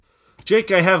Jake,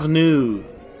 I have news.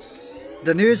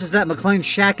 The news is that Maclane's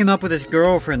shacking up with his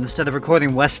girlfriend instead of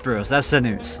recording Westeros. That's the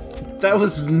news. That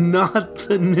was not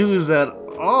the news at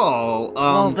all.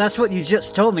 Well, that's what you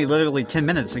just told me literally 10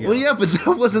 minutes ago. Well, yeah, but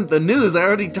that wasn't the news. I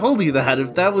already told you that.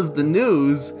 If that was the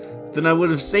news, then I would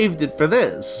have saved it for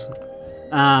this.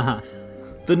 Uh-huh.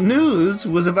 The news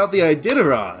was about the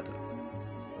Iditarod.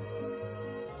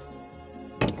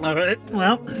 Alright,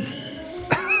 well...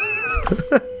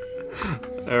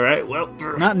 Alright, well...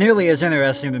 Not nearly as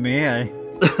interesting to me, I'd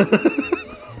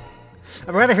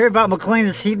rather hear about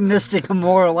Maclane's hedonistic,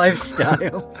 immoral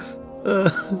lifestyle.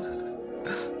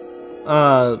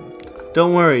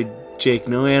 Don't worry, Jake.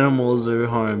 No animals are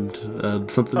harmed.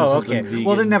 Something okay. vegan.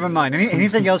 Well, then never mind.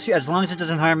 Anything else, as long as it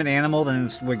doesn't harm an animal,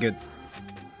 then we're good.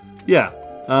 Yeah.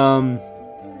 I'm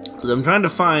trying to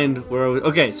find where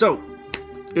okay, so,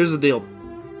 here's the deal.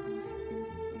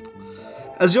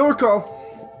 As you'll recall,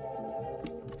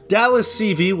 Dallas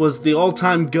CV was the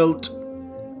all-time GOAT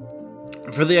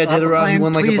for the Iditarod. He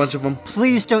won like a bunch of them.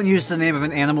 Please don't use the name of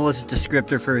an animal as a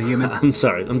descriptor for a human. I'm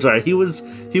sorry. He was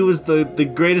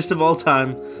the greatest of all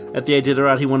time at the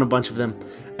Iditarod. He won a bunch of them.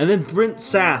 And then Brent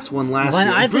Sass won last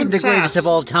year. I think the greatest of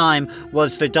all time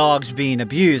was the dogs being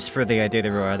abused for the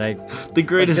Iditarod. The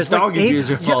greatest dog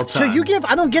abuser of all time. So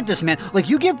I don't get this, man. Like,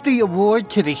 you give the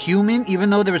award to the human, even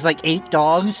though there was like 8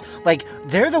 dogs. Like,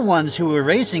 they're the ones who were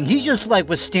racing. He just like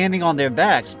was standing on their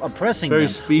backs, oppressing Very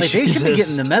them. Like, they should be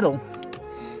getting the medal.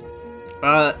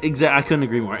 Exactly. I couldn't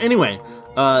agree more. Anyway,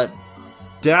 Brent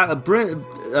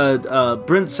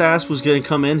Sass was going to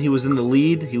come in. He was in the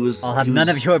lead. I'll have none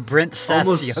of your Brent Sass.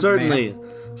 Almost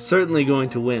certainly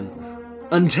going to win,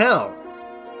 until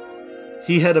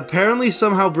he had apparently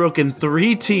somehow broken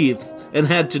 3 teeth and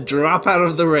had to drop out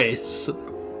of the race.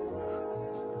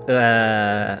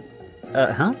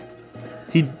 Huh?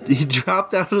 He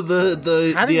dropped out of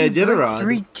the Iditarod.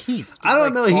 3 teeth? I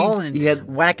don't know. He had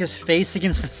whack his face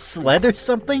against the sled or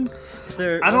something.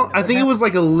 I think it was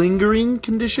like a lingering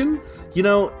condition. You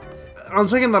know, on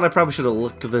second thought, I probably should have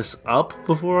looked this up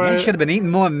before I should have been eating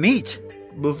more meat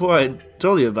before I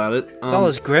told you about it. It's all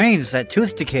those grains, that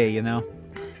tooth decay, you know.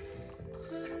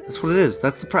 That's what it is.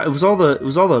 That's the problem. It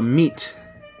was all the meat.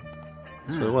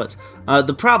 That's what it was.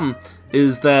 The problem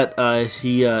is that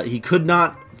he could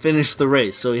not finish the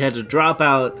race, so he had to drop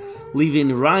out,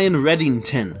 leaving Ryan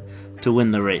Reddington to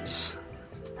win the race.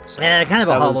 So yeah, kind of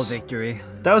a hollow victory.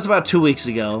 That was about 2 weeks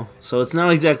ago, so it's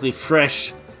not exactly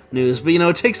fresh news, but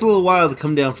it takes a little while to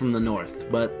come down from the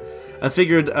north. But I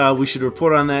figured we should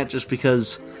report on that just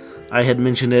because I had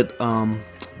mentioned it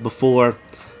before.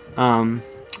 I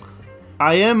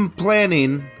am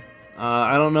planning,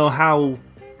 I don't know how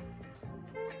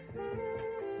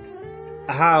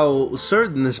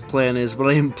certain this plan is, but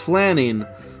I am planning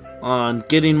on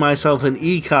getting myself an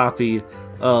e-copy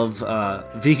of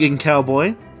Vegan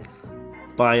Cowboy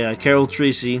by Carol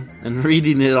Tracy and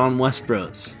reading it on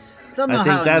Westeros.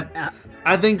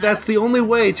 I think that's the only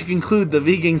way to conclude the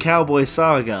Vegan Cowboy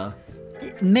saga.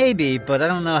 Maybe, but I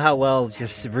don't know how well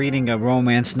just reading a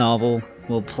romance novel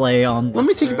will play on Westeros. Let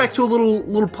me take you back to a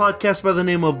little podcast by the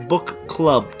name of Book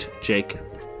Clubbed, Jake.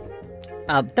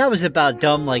 That was about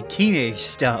dumb, teenage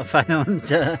stuff. I don't...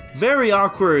 Very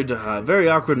awkward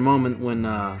moment when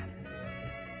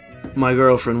my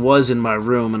girlfriend was in my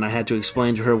room and I had to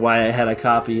explain to her why I had a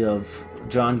copy of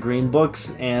John Green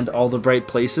books and All the Bright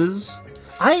Places.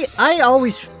 I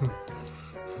always...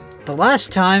 The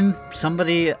last time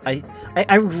somebody...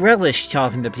 I relish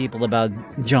talking to people about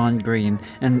John Green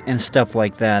and stuff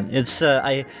like that. It's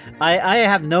I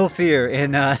have no fear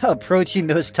in approaching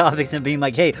those topics and being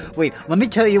like, hey, wait, let me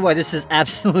tell you why this is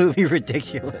absolutely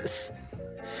ridiculous.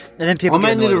 And then people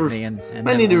get annoyed with me and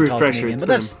I need a refresher. But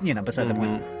that's beside the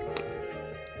point.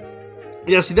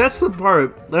 Yeah, see, that's the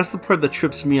part that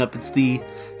trips me up. It's the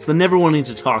never wanting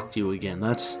to talk to you again.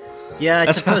 I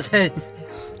suppose.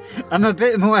 I'm a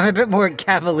bit more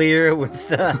cavalier with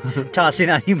tossing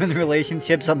out human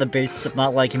relationships on the basis of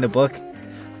not liking the book.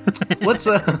 What's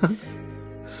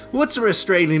a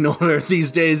restraining order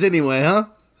these days anyway, huh?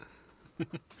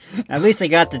 At least I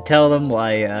got to tell them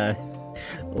why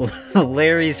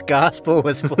Larry's gospel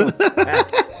was full of crap.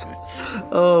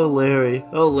 Oh, Larry.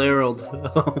 Oh, Larold.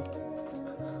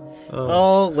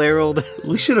 Oh, Larold.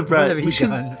 We should have brought.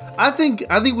 I think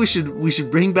we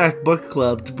should bring back Book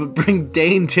Club, but bring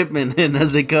Dane Tipman in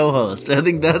as a co-host. I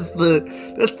think that's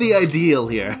the ideal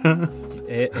here.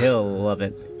 He'll love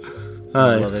it.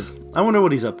 Love it. I wonder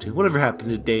what he's up to. Whatever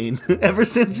happened to Dane? Ever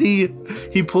since he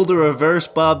pulled a reverse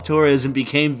Bob Torres and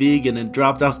became vegan and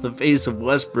dropped off the face of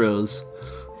Westeros.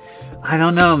 I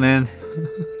don't know, man.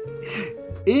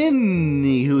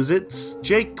 Anywho's it's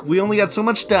Jake. We only got so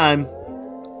much time.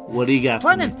 What do you got for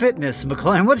me? Planet Fitness,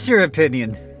 Maclane, what's your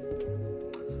opinion? I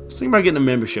was thinking about getting a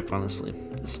membership, honestly.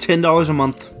 It's $10 a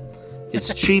month.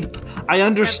 It's cheap. I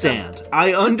understand.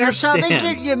 That's how they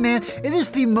get you, man. It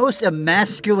is the most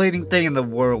emasculating thing in the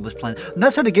world, this Planet. And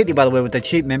that's how they get you, by the way, with the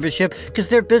cheap membership, because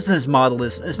their business model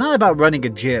is, it's not about running a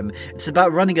gym. It's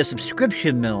about running a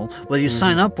subscription mill where you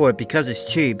sign up for it because it's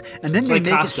cheap. And then It's they like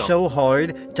make Costco. it so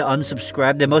hard to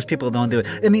unsubscribe that most people don't do it.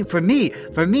 I mean, for me,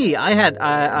 I had...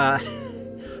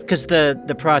 because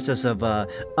the process of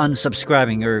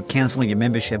unsubscribing or canceling your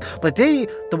membership, but the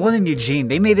one in Eugene,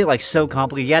 they made it like so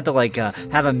complicated. You had to like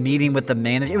have a meeting with the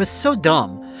manager. It was so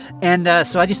dumb, and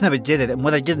so I just never did it. And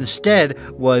what I did instead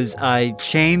was I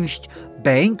changed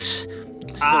banks.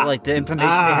 So like the information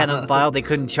they had on file, they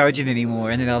couldn't charge it anymore,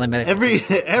 and then automatically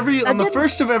Every on the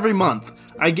first of every month,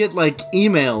 I get like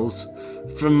emails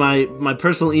from my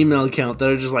personal email account that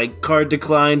are just like card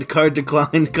declined. It's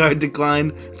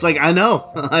like I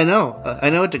know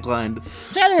it declined.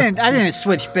 I didn't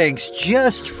switch banks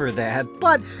just for that,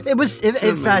 but it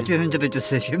factored into the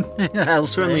decision.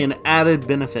 Certainly an added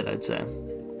benefit, I'd say.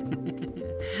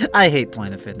 I hate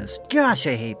Planet Fitness. Gosh,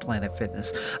 I hate Planet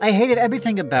Fitness. I hated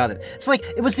everything about it. It's like,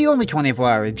 it was the only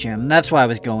 24-hour gym. That's why I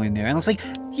was going there. And it's like,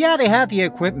 yeah, they have the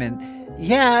equipment.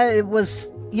 Yeah, it was,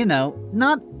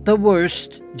 not the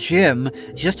worst gym,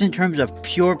 just in terms of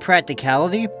pure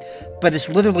practicality. But it's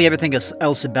literally everything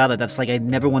else about it that's like, I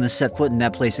never want to set foot in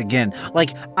that place again.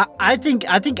 Like, I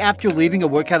think after leaving a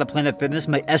workout at Planet Fitness,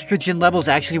 my estrogen levels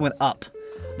actually went up.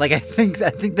 Like, I think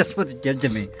that's what it did to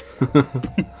me.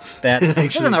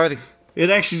 It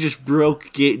actually just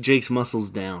broke Jake's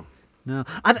muscles down. No,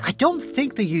 I don't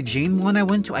think the Eugene one I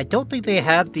went to, I don't think they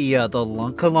have the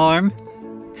lunk alarm,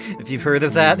 if you've heard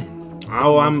of that.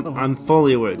 Oh, I'm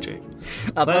fully aware, Jake.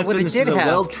 But what it did is a have,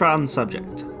 well-trodden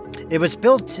subject.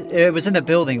 it was in a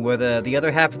building where the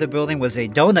other half of the building was a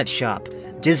donut shop,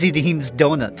 Dizzy Dean's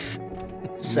Donuts.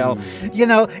 So,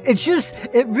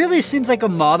 it really seems like a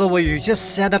model where you're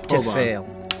just set up to fail.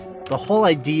 The whole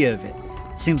idea of it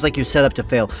seems like you're set up to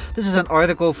fail. This is an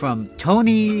article from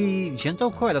Tony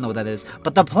Gentlecourt, I don't know what that is,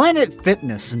 but the Planet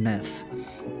Fitness myth.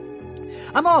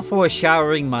 I'm all for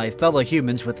showering my fellow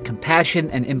humans with compassion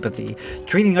and empathy.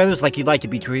 Treating others like you'd like to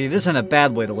be treated isn't a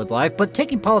bad way to live life, but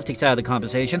taking politics out of the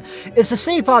conversation, it's a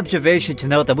safe observation to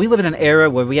note that we live in an era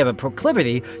where we have a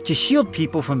proclivity to shield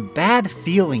people from bad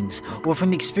feelings or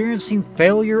from experiencing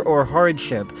failure or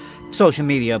hardship. Social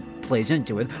media plays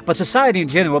into it, but society in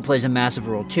general plays a massive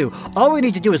role too. All we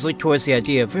need to do is look towards the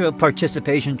idea of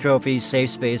participation trophies, safe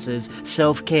spaces,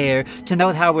 self-care, to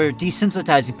note how we're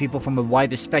desensitizing people from a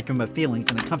wider spectrum of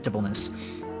feelings and uncomfortableness.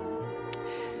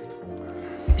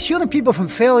 Shielding people from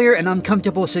failure and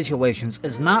uncomfortable situations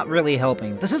is not really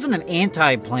helping. This isn't an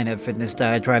anti-Planet Fitness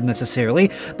diatribe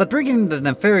necessarily, but bringing the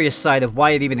nefarious side of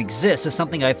why it even exists is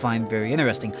something I find very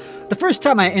interesting. The first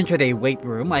time I entered a weight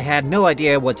room, I had no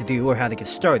idea what to do or how to get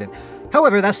started.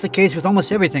 However, that's the case with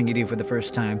almost everything you do for the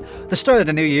first time. The start of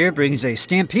the new year brings a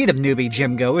stampede of newbie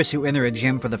gym goers who enter a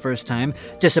gym for the first time,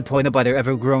 disappointed by their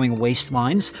ever-growing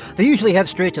waistlines. They usually head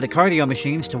straight to the cardio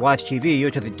machines to watch TV or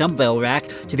to the dumbbell rack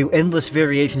to do endless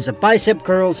variations of bicep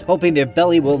curls, hoping their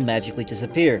belly will magically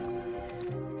disappear.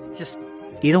 Just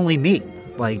eat only meat.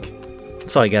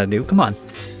 That's all you gotta do. Come on.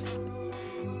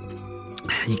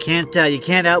 You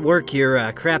can't outwork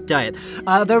your crap diet.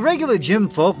 The regular gym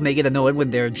folk may get annoyed when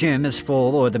their gym is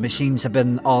full, or the machines have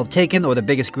been all taken, or the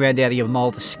biggest granddaddy of them all,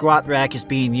 the squat rack, is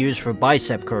being used for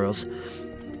bicep curls.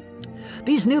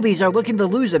 These newbies are looking to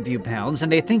lose a few pounds,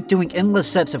 and they think doing endless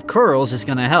sets of curls is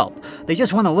going to help. They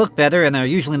just want to look better and are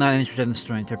usually not interested in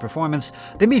strength or performance.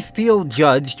 They may feel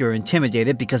judged or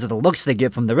intimidated because of the looks they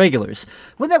get from the regulars.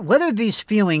 Whether these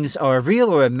feelings are real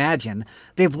or imagined,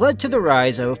 they've led to the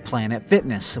rise of Planet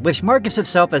Fitness, which markets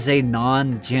itself as a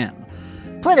non-gym.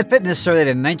 Planet Fitness started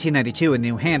in 1992 in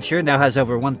New Hampshire, now has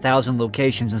over 1,000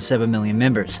 locations and 7 million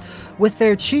members. With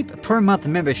their cheap per-month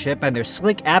membership and their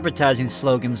slick advertising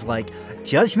slogans like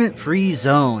Judgment-Free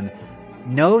Zone,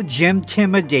 No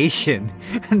Gym-Timidation,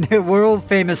 and their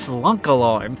world-famous Lunk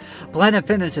Alarm, Planet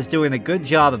Fitness is doing a good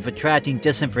job of attracting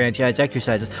disenfranchised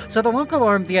exercises. So the Lunk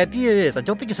Alarm, the idea is, I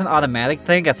don't think it's an automatic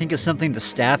thing, I think it's something the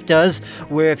staff does,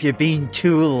 where if you're being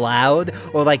too loud,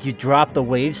 or like you drop the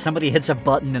weights, somebody hits a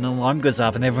button and an alarm goes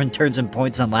off and everyone turns and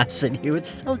points and laughs at you.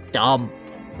 It's so dumb.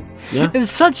 Yeah.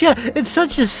 It's such a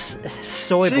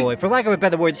soy boy, for lack of a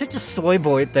better word, it's such a soy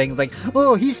boy thing. Like,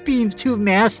 oh, he's being too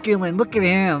masculine, look at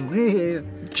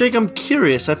him. Jake, I'm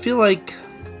curious. I feel like,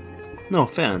 no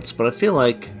offense, but I feel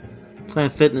like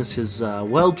Planet Fitness is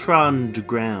well-trodden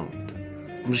ground.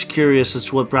 I'm just curious as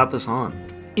to what brought this on.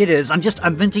 It is.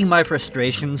 I'm venting my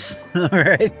frustrations. All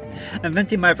right, I'm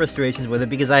venting my frustrations with it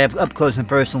because I have up close and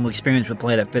personal experience with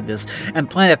Planet Fitness, and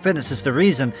Planet Fitness is the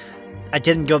reason I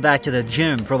didn't go back to the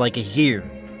gym for like a year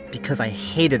because I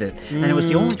hated it, and it was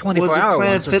the only 24-hour one.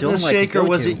 Was it Planet Fitness, Jake, or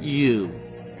was it you?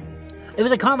 It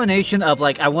was a combination of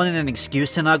like I wanted an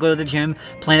excuse to not go to the gym.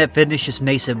 Planet Fitness just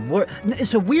makes it work.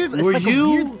 It's a weird. It's like a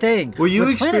weird thing. Were you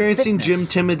experiencing gym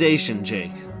intimidation,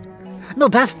 Jake? No,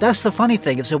 that's the funny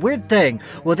thing. It's a weird thing.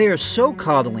 Well, they are so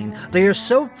coddling. They are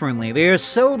so friendly. They are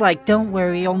so like, don't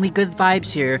worry, only good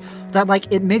vibes here. That like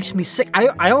it makes me sick.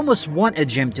 I almost want a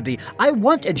gym to be. I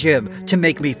want a gym to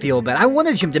make me feel bad. I want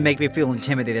a gym to make me feel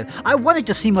intimidated. I want it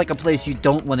to seem like a place you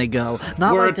don't want to go.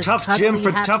 Not We're like a tough gym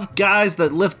for tough guys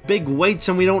that lift big weights,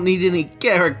 and we don't need any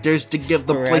characters to give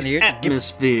the place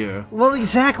atmosphere. Well,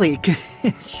 exactly.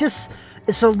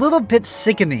 It's a little bit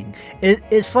sickening.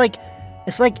 It's like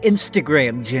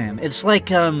Instagram gym. It's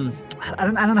like I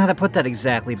don't know how to put that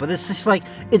exactly, but it's just like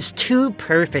it's too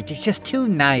perfect. It's just too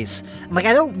nice. I'm like,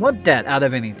 I don't want that out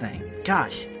of anything.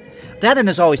 Gosh, that and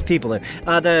there's always people there.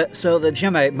 The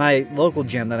gym, my local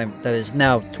gym that is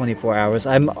now 24 hours.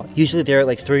 I'm usually there at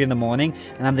like 3 a.m, and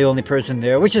I'm the only person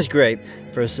there, which is great.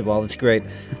 First of all, it's great.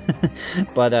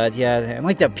 But yeah, and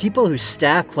like the people who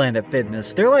staff Planet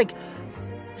Fitness, they're like.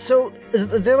 So,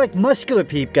 they're like muscular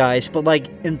peep guys, but like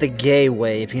in the gay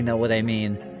way, if you know what I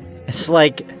mean. It's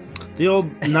like... The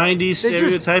old 90s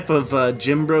stereotype of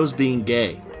gym bros being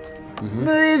gay. Mm-hmm.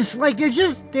 It's like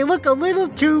they look a little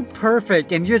too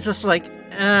perfect, and you're just like,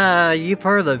 you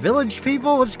part of the village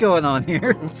people? What's going on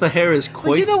here? If the hair is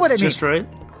coiffed you know what I mean. Just right?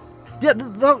 Yeah,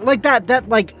 like that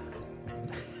like...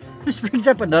 This brings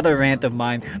up another rant of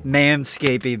mine,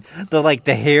 manscaping,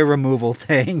 the hair removal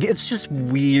thing. It's just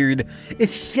weird.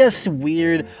 It's just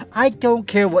weird. I don't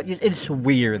care it's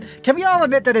weird. Can we all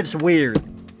admit that it's weird?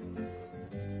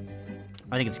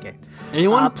 I think it's gay.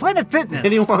 Anyone? Planet Fitness.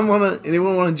 Anyone want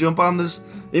to jump on this?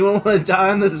 Anyone want to die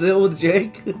on this hill with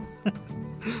Jake?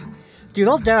 Dude,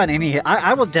 I'll die on any hill.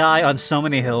 I will die on so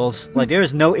many hills. Like, there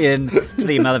is no end to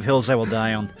the amount of hills I will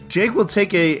die on. Jake will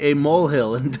take a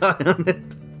molehill and die on it.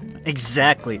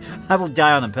 Exactly. I will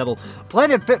die on a pedal.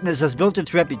 Planet Fitness has built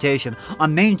its reputation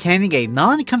on maintaining a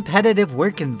non-competitive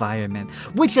work environment,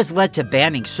 which has led to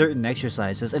banning certain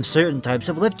exercises and certain types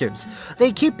of lifters.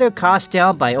 They keep their costs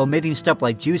down by omitting stuff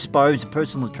like juice bars and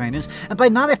personal trainers, and by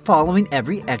not following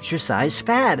every exercise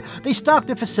fad. They stock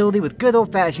their facility with good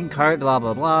old-fashioned cart, blah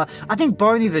blah blah. I think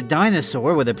Barney the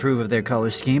dinosaur would approve of their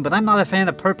color scheme, but I'm not a fan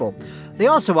of purple. They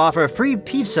also offer a free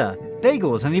pizza,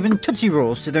 bagels, and even Tootsie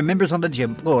Rolls to their members on the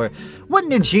gym floor. What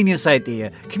an ingenious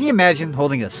idea. Can you imagine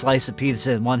holding a slice of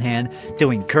pizza in one hand,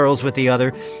 doing curls with the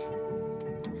other?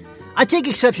 I take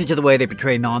exception to the way they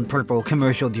portray non-purple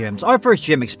commercial gyms. Our first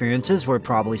gym experiences were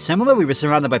probably similar. We were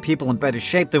surrounded by people in better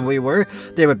shape than we were.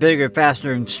 They were bigger,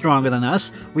 faster, and stronger than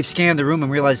us. We scanned the room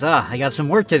and realized, I got some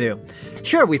work to do.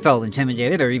 Sure, we felt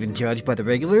intimidated or even judged by the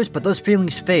regulars, but those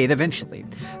feelings fade eventually.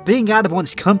 Being out of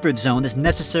one's comfort zone is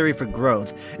necessary for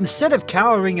growth. Instead of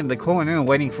cowering in the corner and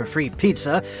waiting for free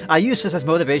pizza, I use this as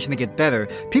motivation to get better.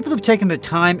 People who've taken the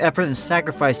time, effort, and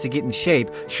sacrifice to get in shape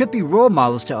should be role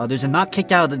models to others and not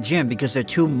kicked out of the gym because they're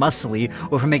too muscly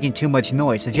or for making too much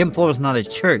noise. The gym floor is not a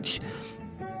church.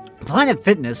 Planet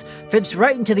Fitness fits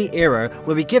right into the era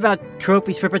where we give out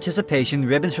trophies for participation,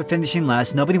 ribbons for finishing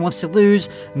last. Nobody wants to lose,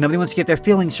 nobody wants to get their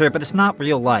feelings hurt, but it's not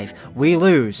real life. We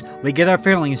lose, we get our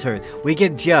feelings hurt, we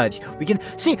get judged,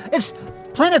 it's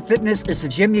Planet Fitness is the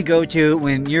gym you go to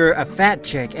when you're a fat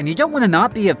chick and you don't want to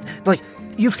not be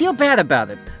you feel bad about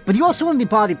it, but you also want to be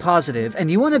body positive, and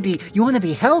you want to be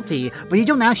healthy, but you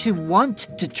don't actually want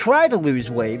to try to lose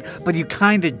weight, but you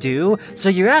kind of do. So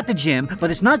you're at the gym,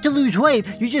 but it's not to lose weight.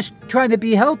 You're just trying to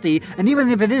be healthy, and even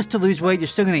if it is to lose weight, you're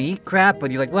still going to eat crap.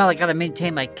 But you're like, well, I got to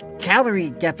maintain my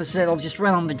calorie deficit. I'll just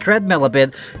run on the treadmill a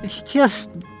bit. It's just,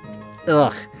 There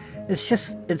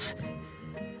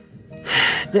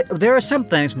are some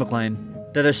things,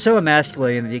 Maclane, that are so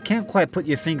emasculating that you can't quite put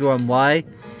your finger on why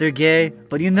they're gay,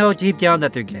 but you know deep down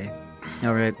that they're gay.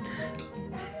 All right.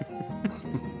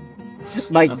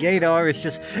 My gaydar is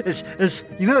just, it's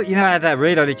you know, I have that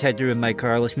radar detector in my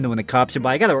car. Let me know when the cops are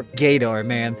by. I got a gaydar,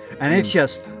 man, and it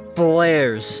just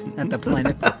blares at the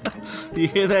Planet. You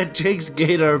hear that? Jake's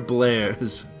gaydar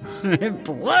blares. It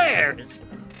blares.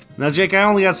 Now, Jake, I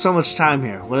only got so much time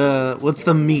here. What's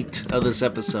the meat of this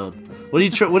episode? What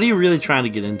are you really trying to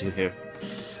get into here?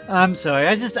 I'm sorry.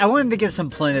 I wanted to get some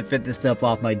Planet Fitness stuff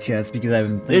off my chest because I've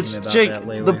been thinking about Jake, that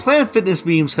lately. The Planet Fitness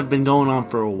memes have been going on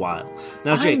for a while.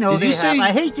 Now, Jake, did you say...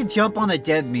 I hate to jump on a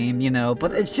dead meme,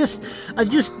 but it's just... I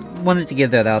just wanted to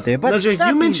get that out there. But now, Jake,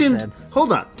 you mentioned...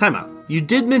 Hold on. Time out. you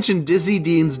did mention Dizzy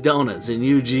Dean's Donuts in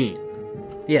Eugene.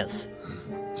 Yes.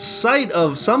 Site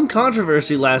of some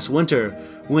controversy last winter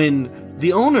when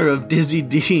the owner of Dizzy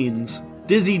Dean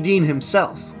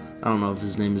himself, I don't know if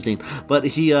his name is Dean, but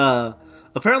he,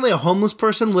 apparently a homeless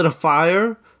person lit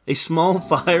a small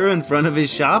fire in front of his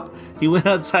shop. He went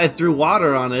outside, threw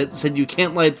water on it, said you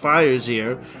can't light fires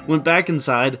here, went back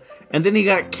inside, and then he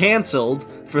got canceled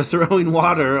for throwing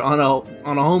water on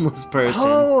a homeless person.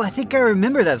 Oh, I think I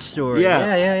remember that story.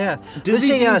 Yeah. Dizzy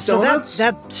Dean's Donuts?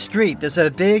 That street, there's a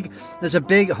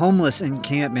big homeless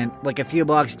encampment like a few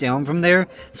blocks down from there.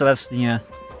 So that's, yeah.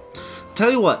 Tell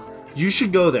you what, you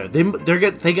should go there.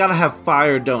 They gotta have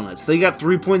fire donuts. They got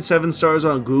 3.7 stars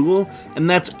on Google, and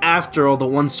that's after all the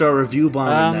 1-star review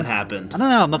bombing that happened. I don't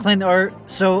know, Maclane.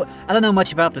 I don't know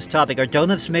much about this topic. Are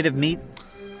donuts made of meat?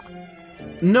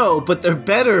 No, but they're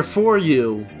better for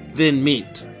you than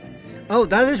meat. Oh,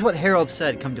 that is what Harold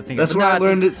said, come to think That's of it. where I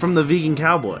learned it from the Vegan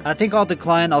Cowboy. I think I'll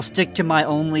decline. I'll stick to my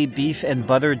only beef and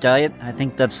butter diet. I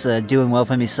think that's doing well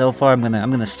for me so far. I'm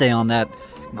gonna stay on that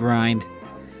grind.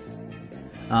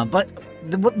 But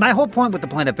my whole point with the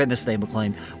Planet Fitness Day,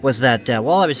 Maclane, was that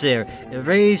while I was there, it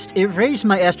raised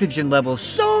my estrogen levels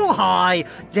so high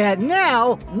that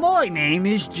now my name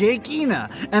is Jake Ina.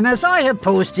 And as I have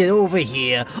posted over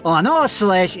here on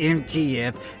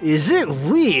r/MTF, is it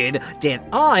weird that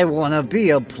I want to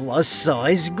be a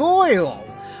plus-size goyle?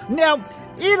 Now,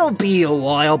 it'll be a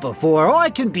while before I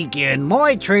can begin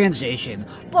my transition,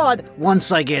 but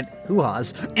once I get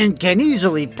hoo-ha's and can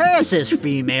easily pass as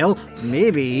female,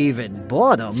 maybe even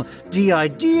bottom, the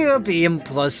idea of being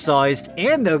plus-sized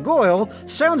and a goyle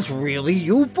sounds really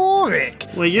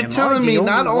euphoric. Well, you're telling me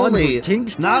not only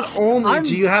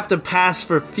do you have to pass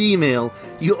for female,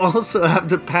 you also have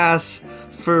to pass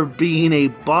for being a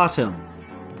bottom.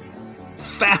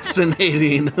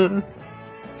 Fascinating.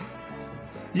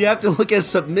 You have to look as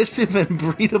submissive and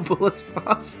breedable as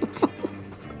possible.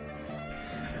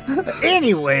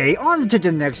 Anyway, on to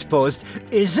the next post.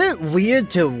 Is it weird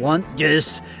to want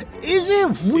this? Is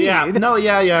it weird?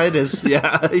 Yeah, it is.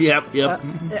 Yeah, yep.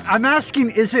 I'm asking,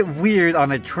 is it weird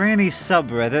on a tranny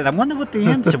subreddit? I wonder what the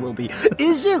answer will be.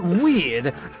 Is it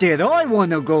weird that I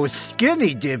want to go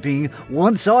skinny dipping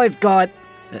once I've got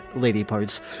lady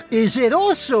parts? Is it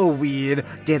also weird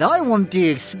that I want the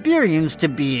experience to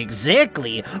be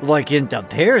exactly like in the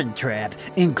Parent Trap,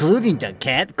 including the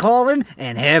catcalling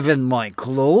and having my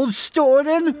clothes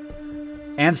stolen?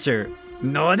 Answer,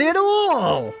 not at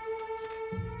all.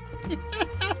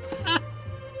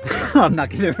 I'm not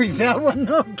gonna read that one.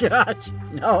 Oh gosh,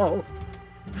 no.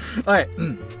 Alright.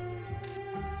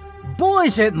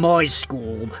 Boys at my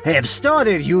school have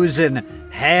started using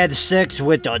 "had sex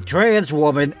with a trans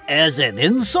woman" as an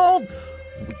insult?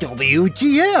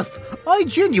 WTF? I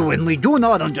genuinely do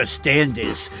not understand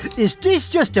this. Is this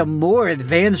just a more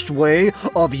advanced way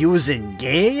of using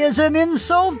 "gay" as an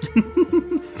insult?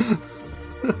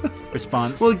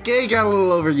 Response. Well, gay got a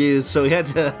little overused, so he had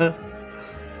to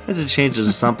change it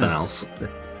to something else.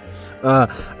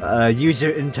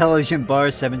 User Intelligent Bar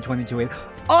 7228.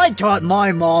 I thought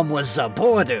my mom was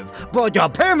supportive, but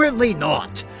apparently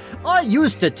not. I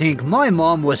used to think my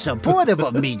mom was supportive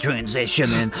of me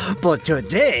transitioning, but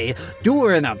today,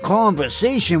 during a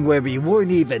conversation where we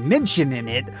weren't even mentioning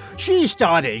it, she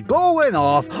started going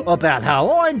off about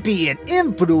how I'm being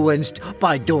influenced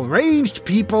by deranged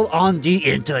people on the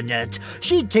internet.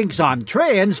 She thinks I'm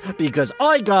trans because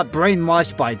I got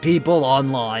brainwashed by people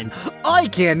online. I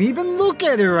can't even look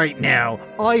at her right now.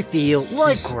 I feel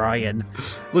like crying.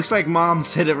 Looks like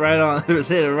Mom's hit it right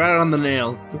on the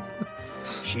nail.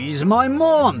 She's my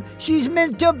mom. She's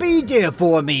meant to be there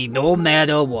for me no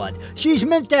matter what. She's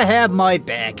meant to have my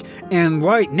back. And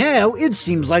right now, it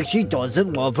seems like she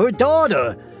doesn't love her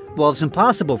daughter. Well, it's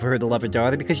impossible for her to love her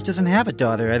daughter because she doesn't have a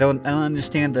daughter. I don't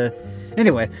understand the...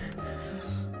 Anyway.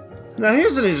 Now,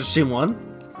 here's an interesting one.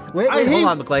 Wait, hold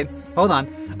on, Maclane. Hold on.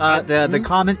 The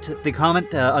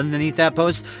comment underneath that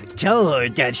post, tell her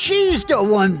that she's the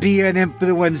one being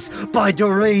influenced by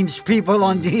deranged people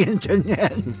on the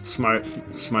internet. Smart.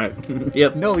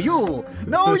 Yep. No, you.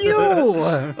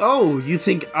 Oh, you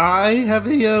think I have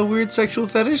a weird sexual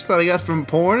fetish that I got from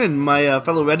porn and my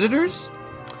fellow Redditors?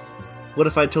 What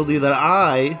if I told you that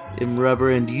I am rubber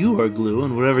and you are glue,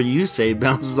 and whatever you say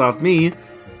bounces off me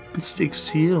and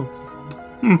sticks to you?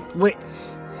 Wait.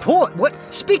 Porn? What?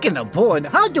 Speaking of porn,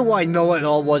 how do I know it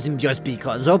all wasn't just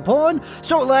because of porn?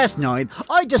 So last night,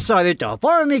 I decided to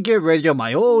finally get rid of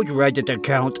my old Reddit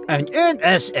account and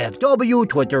NSFW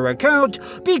Twitter account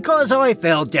because I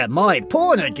felt that my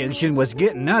porn addiction was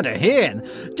getting out of hand.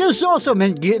 This also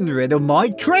meant getting rid of my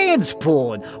trans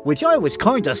porn, which I was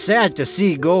kinda sad to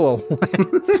see go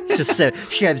away. Just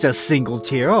shed a single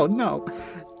tear. Oh no.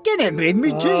 Then it made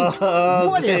me think,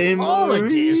 what if all of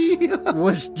this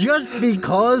was just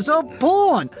because of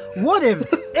porn? What if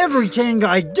everything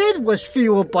I did was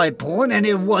fueled by porn and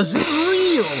it wasn't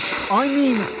real? I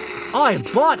mean, I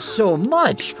bought so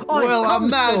much. Well,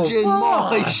 imagine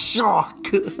my shock.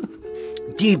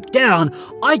 Deep down,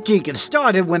 I think it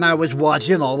started when I was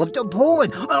watching all of the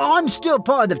porn. I'm still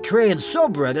part of trans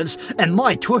subreddits, and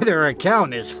my Twitter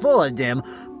account is full of them,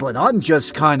 but I'm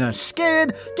just kinda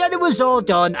scared that it was all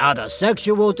done out of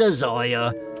sexual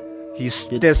desire. He's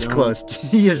this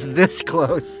close. He is this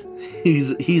close.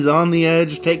 He's on the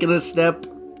edge, taking a step.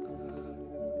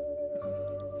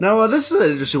 Now, this is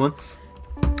an interesting one.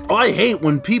 I hate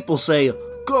when people say,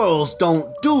 girls don't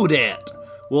do that.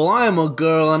 Well, I'm a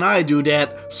girl and I do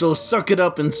that, so suck it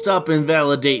up and stop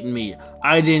invalidating me.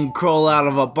 I didn't crawl out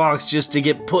of a box just to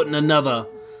get put in another.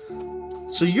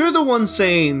 So you're the one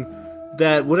saying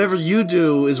that whatever you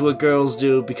do is what girls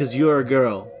do because you're a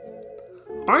girl.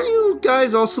 Aren't you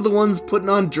guys also the ones putting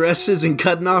on dresses and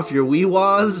cutting off your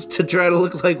wee-waws to try to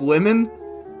look like women?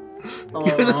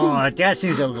 That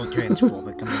seems a little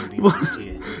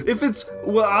transphobic. If it's,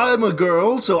 well, I'm a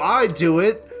girl, so I do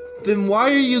it, then why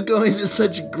are you going to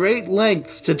such great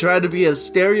lengths to try to be as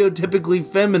stereotypically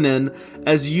feminine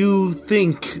as you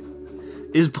think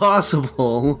is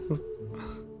possible?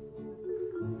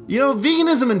 You know,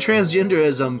 veganism and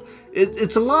transgenderism,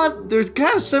 it's a lot, they're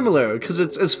kind of similar, because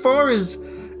it's as far as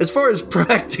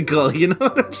practical, you know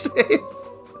what I'm saying?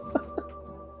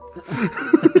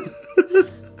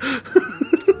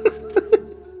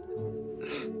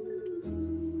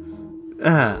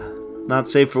 Not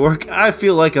safe for work. I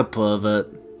feel like a pervert.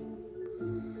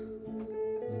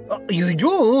 You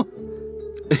do?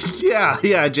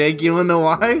 yeah, Jake, you wanna know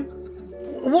why?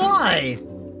 Why?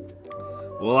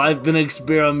 Well, I've been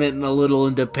experimenting a little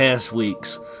in the past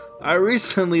weeks. I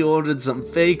recently ordered some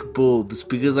fake boobs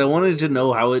because I wanted to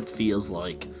know how it feels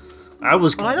like. I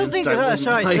was convinced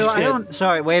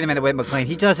Sorry, wait a minute, Maclane.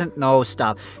 He doesn't know,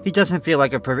 stop. He doesn't feel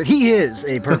like a pervert. He is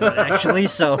a pervert, actually,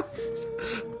 so...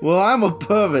 Well, I'm a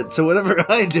pervert, so whatever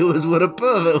I do is what a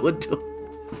pervert would do.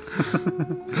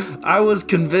 I was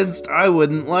convinced I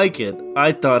wouldn't like it.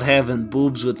 I thought having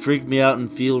boobs would freak me out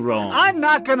and feel wrong. I'm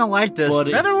not gonna like this. But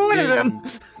better order them.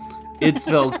 It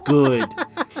felt good.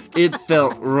 It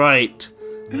felt right.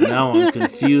 Now I'm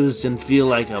confused and feel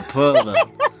like a pervert.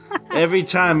 Every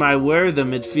time I wear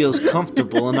them, it feels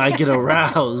comfortable and I get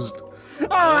aroused. Oh,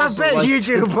 I bet you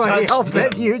do, buddy. I'll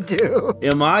bet you do.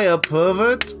 Am I a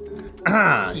pervert?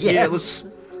 Yeah,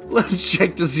 let's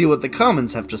check to see what the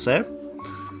comments have to say.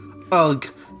 Ugh.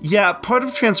 Yeah, part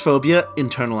of transphobia,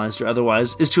 internalized or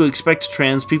otherwise, is to expect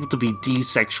trans people to be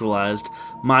desexualized.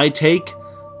 My take,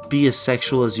 be as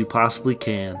sexual as you possibly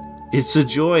can. It's a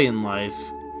joy in life.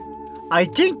 I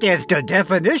think that's the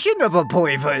definition of a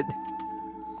pervert.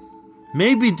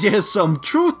 Maybe there's some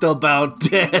truth about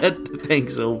that.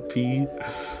 Thanks, OP.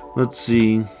 Let's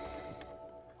see.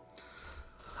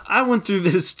 I went through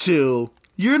this too.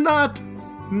 You're not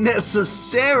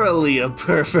necessarily a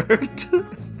pervert.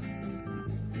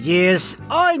 Yes,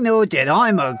 I know that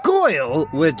I'm a girl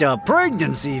with a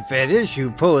pregnancy fetish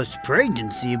who posts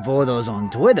pregnancy photos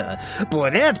on Twitter,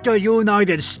 but if the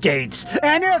United States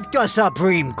and if the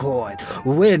Supreme Court,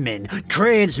 women,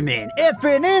 trans men, if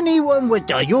and anyone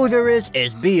with a uterus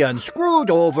is being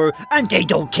screwed over and they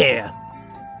don't care.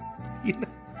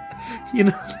 You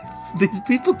know, these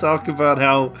people talk about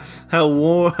how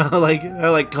warm,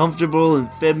 how comfortable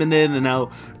and feminine and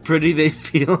how pretty they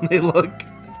feel and they look.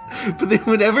 But then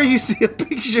whenever you see a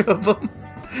picture of them,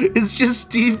 it's just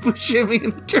Steve Buscemi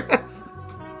in a dress.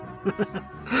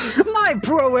 My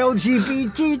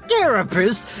pro-LGBT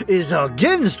therapist is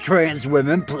against trans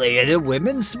women playing in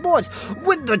women's sports.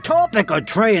 When the topic of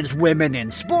trans women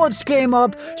in sports came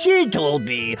up, she told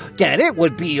me that it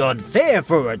would be unfair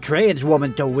for a trans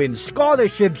woman to win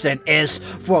scholarships and S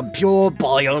from pure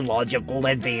biological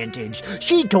advantage.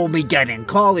 She told me that in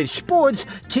college sports,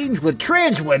 teams with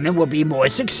trans women would be more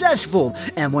successful.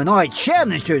 And when I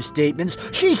challenged her statements,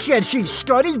 she said she'd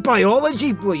studied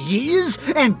biology for years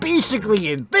and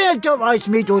basically evangelized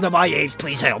me due to my age.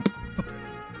 Please help.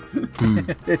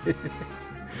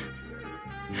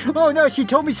 Oh no, she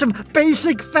told me some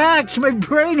basic facts. My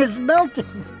brain is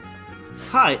melting.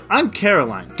 Hi, I'm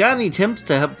Caroline. Got any tips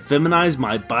to help feminize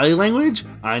my body language?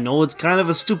 I know it's kind of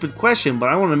a stupid question, but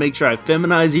I want to make sure I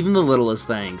feminize even the littlest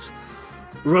things.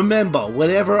 Remember,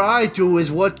 whatever I do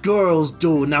is what girls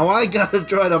do. Now I gotta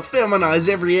try to feminize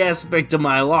every aspect of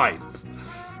my life.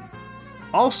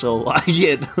 Also, I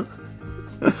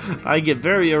get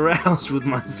very aroused with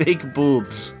my fake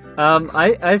boobs.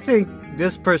 I think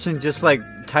this person just like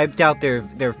typed out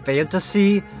their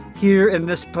fantasy here in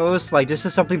this post. Like this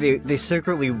is something they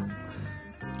secretly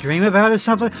dream about or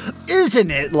something.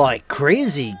 Isn't it like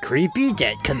crazy creepy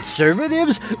that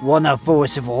conservatives want to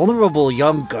force vulnerable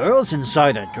young girls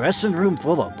inside a dressing room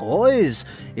full of boys?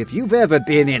 If you've ever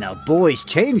been in a boys'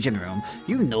 changing room,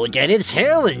 you know that it's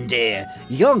hell in there.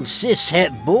 Young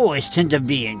cishet boys tend to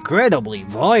be incredibly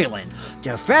violent.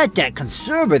 The fact that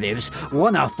conservatives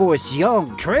want to force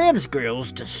young trans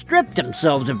girls to strip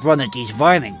themselves in front of these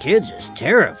violent kids is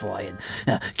terrifying.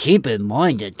 Keep in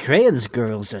mind that trans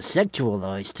girls are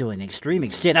sexualized to an extreme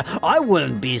extent. I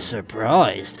wouldn't be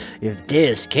surprised if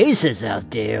there's cases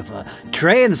out there of a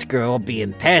trans girl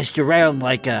being passed around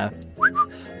like a...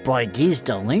 by these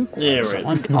delinquents. Yeah,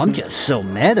 right. I'm just so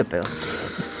mad about it.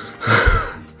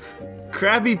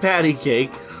 Krabby Patty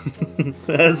Cake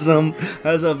has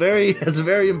a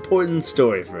very important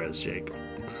story for us, Jake.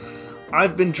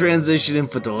 I've been transitioning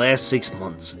for the last 6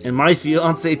 months, and my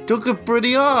fiance took it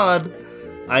pretty hard.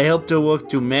 I helped her work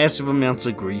through massive amounts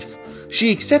of grief. She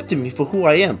accepted me for who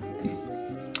I am,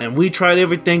 and we tried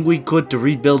everything we could to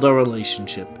rebuild our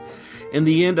relationship. In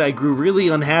the end, I grew really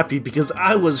unhappy because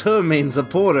I was her main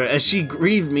supporter as she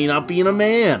grieved me not being a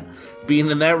man. Being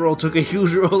in that role took a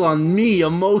huge role on me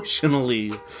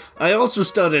emotionally. I also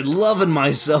started loving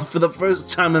myself for the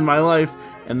first time in my life,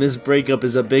 and this breakup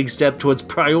is a big step towards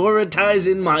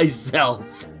prioritizing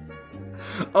myself.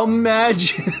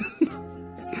 Imagine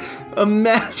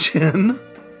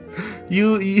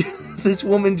this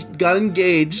woman got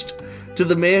engaged to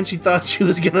the man she thought she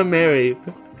was gonna marry.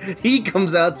 He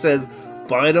comes out and says,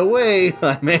 "By the way,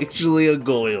 I'm actually a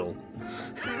goyle."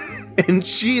 And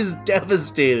she is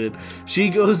devastated. She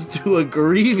goes through a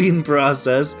grieving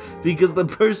process because the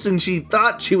person she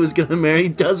thought she was gonna marry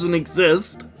doesn't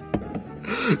exist.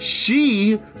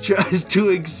 She tries to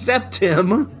accept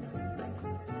him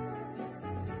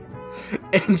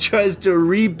and tries to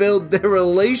rebuild their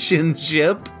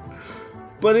relationship.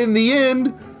 But in the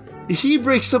end, he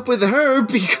breaks up with her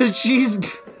because he's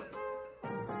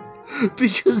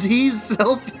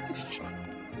selfish.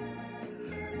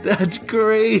 That's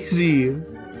crazy.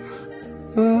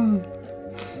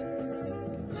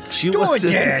 She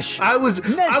wasn't. I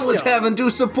was having to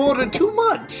support her too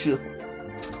much.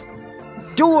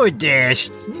 DoorDash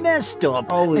messed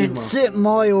up and sent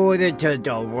my order to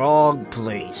the wrong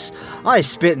place. I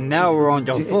spent an hour on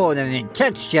the phone and in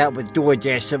text chat with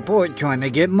DoorDash support trying to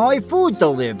get my food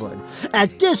delivered.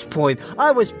 At this point,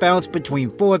 I was bounced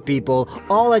between 4 people,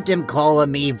 all of them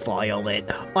calling me Violet.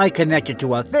 I connected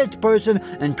to a 5th person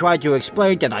and tried to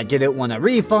explain that I didn't want a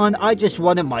refund, I just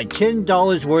wanted my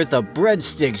 $10 worth of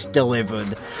breadsticks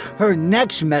delivered. Her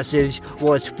next message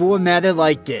was formatted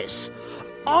like this: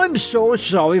 "I'm so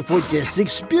sorry for this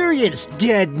experience,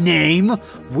 dead name.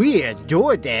 We at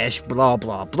DoorDash, blah,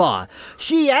 blah, blah."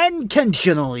 She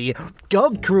intentionally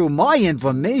dug through my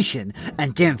information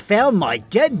and then found my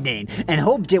dead name and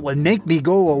hoped it would make me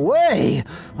go away.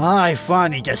 I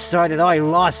finally decided I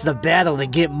lost the battle to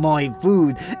get my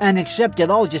food and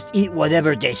accepted I'll just eat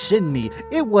whatever they send me.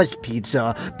 It was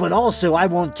pizza, but also I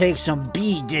won't take some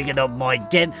bee digging up my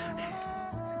dead...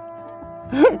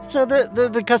 So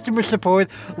the customer support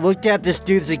looked at this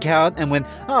dude's account and went,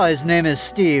 "Oh, his name is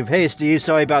Steve. Hey, Steve,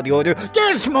 sorry about the order."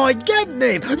 "That's my dead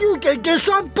name! You did this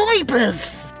on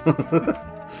purpose!"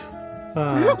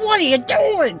 What are you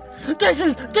doing? This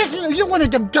is, you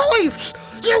wanted them types!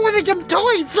 You wanted them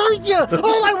types, aren't you?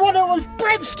 All I wanted was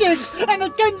breadsticks, and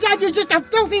it turns out you're just a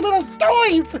filthy little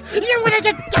type! You wanted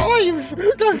the types!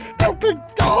 The stupid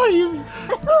types!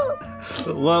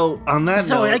 Well, on that note...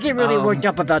 Sorry, I get really worked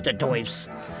up about the types.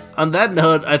 On that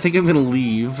note, I think I'm gonna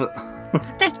leave.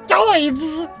 The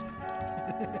types!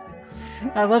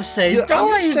 I love saying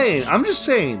types! I'm just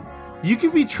saying. You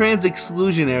can be trans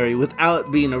exclusionary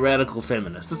without being a radical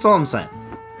feminist. That's all I'm saying.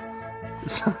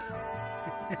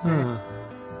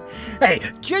 Hey,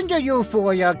 gender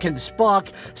euphoria can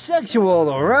spark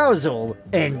sexual arousal,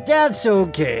 and that's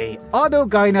okay.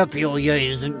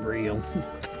 Autogynephilia isn't real.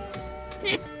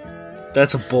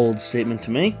 That's a bold statement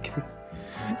to make.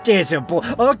 There's a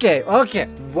Okay,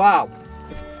 wow.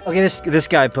 Okay, this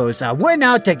guy posts, "I went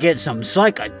out to get some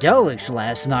psychedelics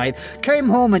last night, came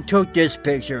home and took this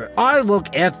picture. I look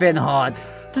effing hot.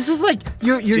 This is like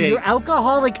your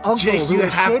alcoholic uncle Jake, who you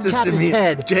have shaved to half send his me.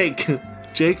 head.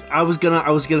 Jake, I was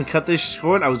gonna cut this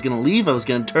short. I was gonna leave. I was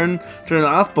gonna turn it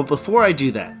off. But before I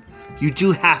do that, you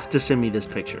do have to send me this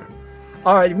picture.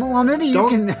 All right, well maybe you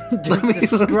can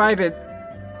describe it.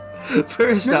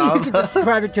 First Maybe off, you can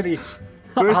describe it to the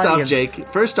audience.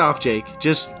 First off, Jake,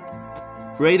 just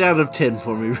rate out of 10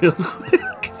 for me, real quick.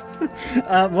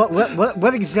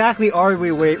 What exactly are we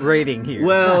rating here?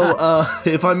 Well,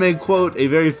 if I may quote a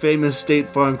very famous State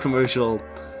Farm commercial,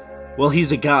 well,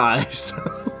 he's a guy, so...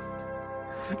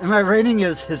 Am I rating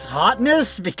his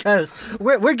hotness? Because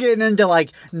we're getting into, like,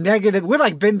 negative... We're,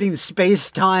 like, bending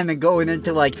space-time and going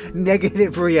into, like,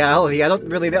 negative reality. I don't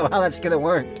really know how that's gonna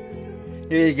work.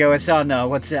 Here you go. It's on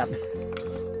WhatsApp.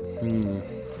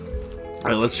 All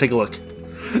right, let's take a look.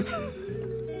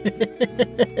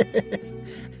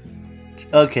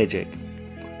 Okay, Jake.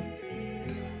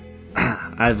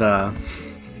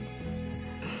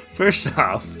 First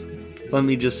off, let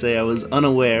me just say I was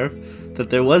unaware that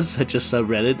there was such a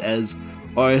subreddit as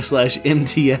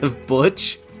r/MTF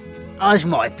Butch. That's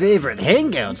my favorite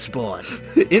hangout spot.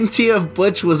 MTF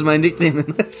Butch was my nickname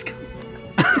in high school.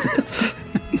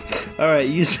 Alright,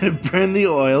 you said burn the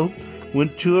oil,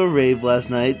 went to a rave last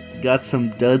night, got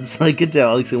some dud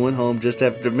psychedelics and went home just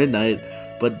after midnight,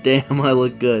 but damn, I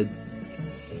look good.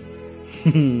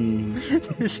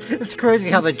 It's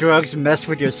crazy how the drugs mess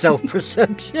with your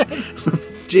self-perception.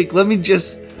 Jake, let me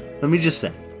just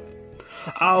say.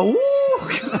 Oh,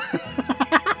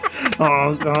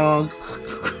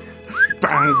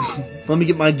 bang. Let me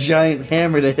get my giant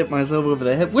hammer to hit myself over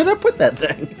the head. Where'd I put that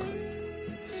thing?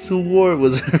 Swore it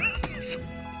was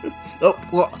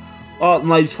oh,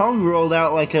 my tongue rolled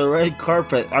out like a red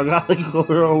carpet. I gotta go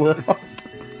roll it up.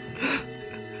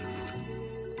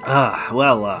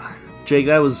 Jake,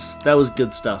 that was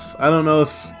good stuff. I don't know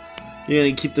if you're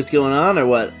gonna keep this going on or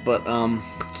what, but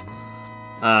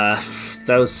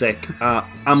that was sick.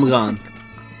 I'm gone.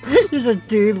 There's a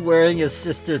dude wearing his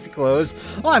sister's clothes.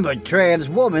 I'm a trans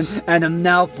woman and am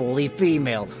now fully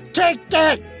female. Take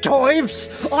that, toys!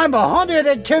 I'm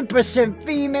 110%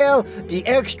 female. The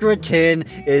extra 10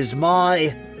 is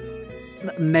my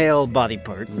male body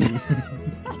part.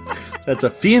 That's a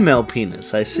female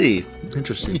penis, I see.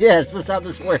 Interesting. Yes, that's how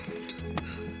this works.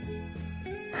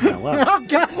 Oh, wow. Oh,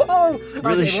 God. Oh,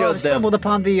 Really okay, showed well, I stumbled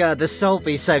upon the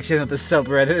selfie section of the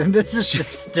subreddit, and this is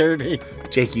disturbing.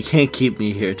 Jake, you can't keep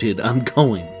me here, dude. I'm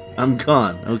going. I'm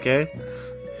gone, okay?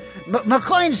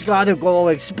 Maclane's gotta go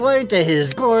explain to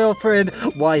his girlfriend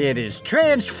why it is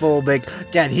transphobic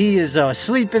that he is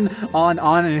sleeping on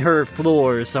her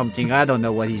floor or something. I don't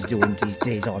know what he's doing these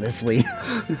days, honestly.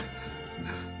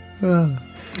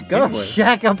 Go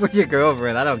shack up with your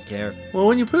girlfriend. I don't care. Well,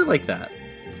 when you put it like that,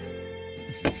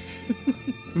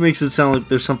 it makes it sound like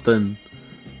there's something,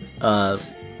 what's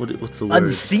the word?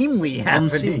 Unseemly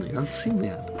happening. Unseemly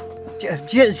happening.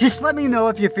 Just let me know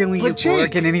if you're feeling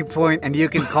euphoric at any point, and you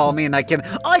can call me, and I can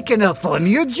affirm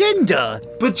your gender.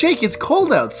 But Jake, it's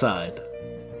cold outside.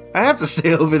 I have to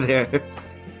stay over there.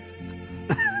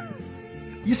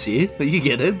 You see? You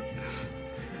get it.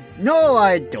 No,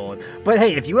 I don't. But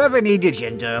hey, if you ever need your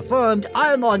gender affirmed,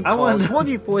 I'm on call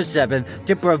 24/7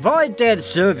 to provide that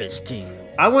service to you.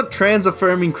 I want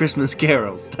trans-affirming Christmas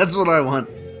carols. That's what I want.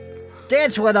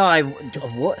 That's what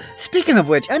Speaking of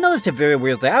which, I noticed a very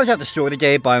weird thing. I was at the store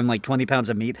today buying like 20 pounds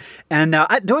of meat, and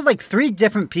there were like 3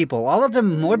 different people, all of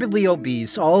them morbidly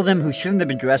obese, all of them who shouldn't have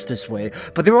been dressed this way,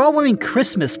 but they were all wearing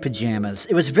Christmas pajamas.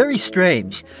 It was very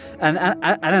strange, and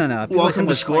I don't know. Welcome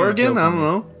to score again? I don't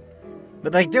know.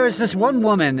 But like there was this one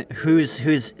woman whose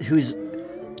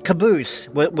caboose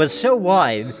was so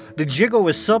wide, the jiggle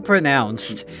was so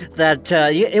pronounced that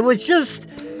it was just...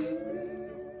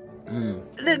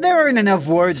 There aren't enough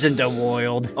words in the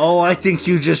world. Oh, I think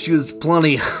you just used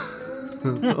plenty.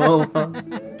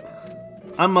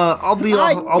 I'll be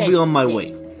on my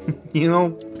way. You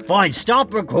know. Fine,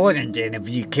 stop recording then if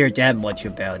you care that much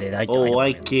about it. I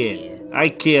care. I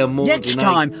care more. Next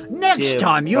time,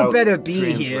 you better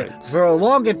be here for a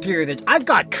longer period. I've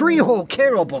got 3 whole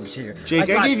Carol books here. Jake,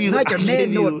 I gave you Neither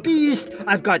Man Nor Beast.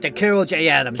 I've got the Carol J.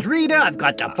 Adams Reader. I've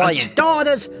got the Defiant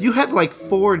Daughters. You had like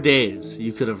 4 days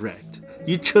you could have wrecked.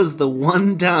 You chose the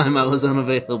one time I was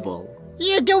unavailable.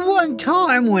 Yeah, the one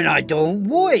time when I don't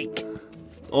work.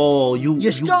 Oh,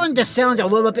 You're starting to sound a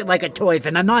little bit like a toif,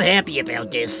 and I'm not happy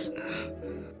about this.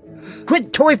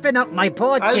 Quit toifing up my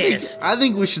podcast. I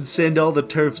think we should send all the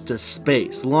turfs to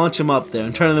space, launch them up there,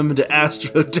 and turn them into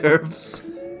astro-turfs.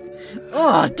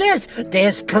 Oh,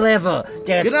 that's clever.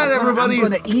 Good night, everybody. I'm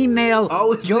going to email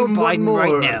Joe Biden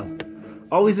right now.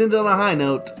 Always end on a high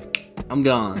note. I'm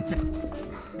gone.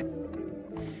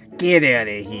 Get out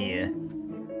of here.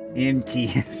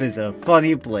 MTF is a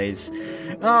funny place.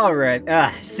 Alright,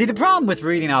 see, the problem with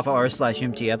reading off of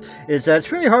r/MTF is that it's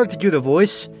very hard to do the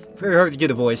voice.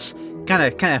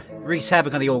 Kinda wreaks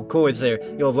havoc on the old chords there,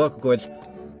 the old vocal chords.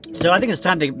 So I think it's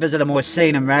time to visit a more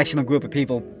sane and rational group of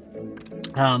people.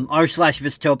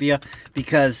 r/Vistopia,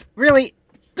 because really,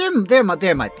 they're my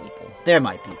people. They're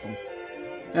my people.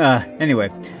 Anyway,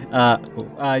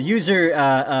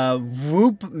 user,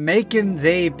 whoop making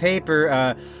they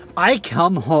paper, I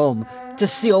come home to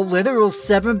see a literal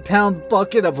 7-pound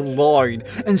bucket of lard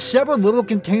and several little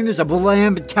containers of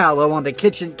lamb tallow on the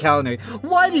kitchen counter.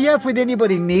 Why the F would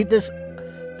anybody need this?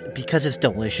 Because it's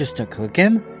delicious to cook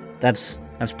in? That's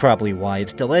probably why.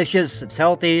 It's delicious, it's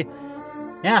healthy.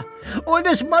 Yeah. Or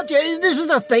this is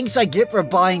the thanks I get for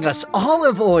buying us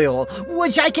olive oil,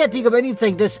 which I can't think of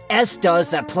anything this S does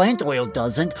that plant oil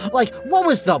doesn't. Like, what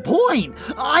was the point?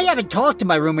 I haven't talked to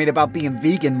my roommate about being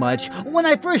vegan much. When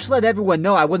I first let everyone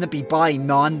know I wouldn't be buying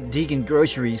non-vegan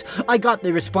groceries, I got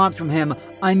the response from him,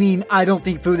 I mean, I don't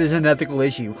think food is an ethical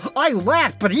issue. I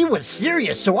laughed, but he was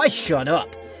serious, so I shut up.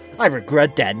 I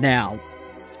regret that now.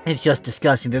 It's just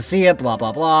disgusting to see it, blah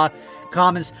blah blah.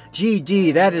 Comments,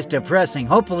 GD, that is depressing.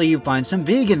 Hopefully you find some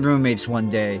vegan roommates one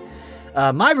day.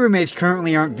 My roommates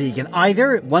currently aren't vegan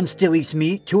either. One still eats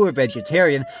meat, 2 are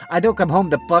vegetarian. I don't come home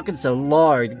to buckets of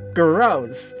lard.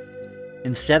 Gross.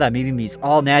 Instead, I'm eating these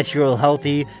all-natural,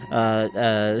 healthy,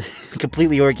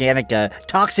 completely organic,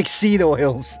 toxic seed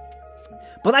oils.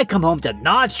 But I come home to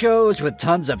nachos with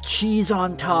tons of cheese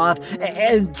on top,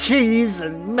 and cheese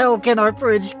and milk in our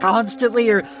fridge constantly,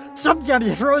 or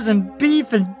sometimes frozen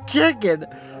beef and chicken.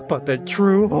 But the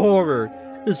true horror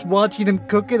is watching them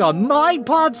cook it on my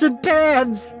pots and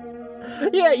pans.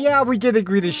 Yeah, we did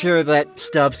agree to share that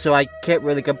stuff, so I can't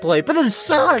really complain, but it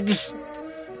sucks!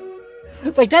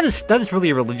 Like, that is really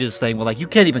a religious thing, where, like, you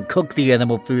can't even cook the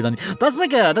animal food. I mean, that's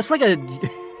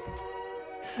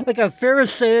like a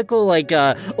pharisaical,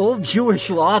 old Jewish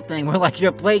law thing where, like,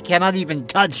 your plate cannot even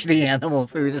touch the animal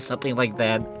food or something like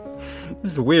that.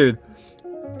 It's weird.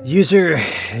 User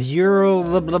Euro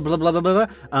blah blah blah blah blah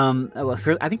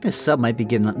blah. I think this sub might be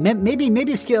getting, maybe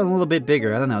it's getting a little bit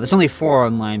bigger. I don't know. There's only 4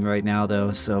 online right now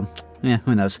though, so yeah,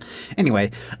 who knows. Anyway,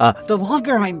 the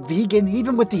longer I'm vegan,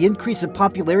 even with the increase of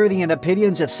popularity and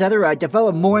opinions, etc., I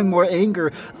develop more and more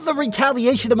anger. The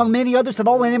retaliation among many others that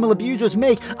all animal abusers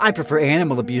make. I prefer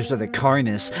animal abuse to the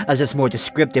carnage, as it's more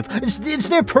descriptive. It's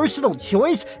their personal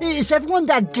choice. Is everyone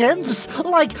that dense?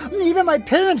 Like, even my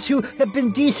parents, who have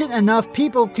been decent enough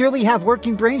people, clearly have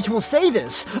working brains, will say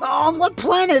this. On what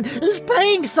planet is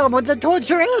paying someone to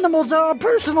torture animals a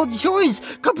personal choice?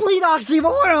 Complete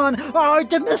oxymoron. Are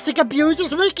domestic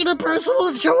abusers making a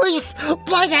personal choice?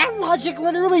 By that logic,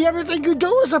 literally everything you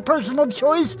do is a personal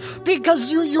choice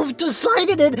because you've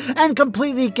decided it and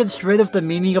completely gets rid of the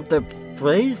meaning of the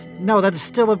phrase? No, that's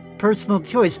still a personal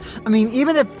choice. I mean,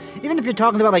 even if you're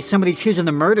talking about like somebody choosing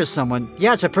to murder someone,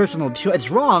 yeah, it's a personal choice. It's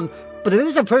wrong, but it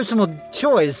is a personal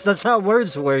choice. That's how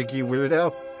words work, you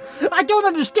weirdo. I don't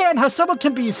understand how someone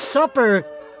can be supper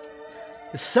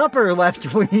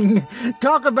left-wing,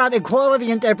 talk about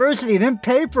equality and diversity, and then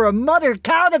pay for a mother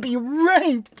cow to be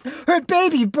raped. Her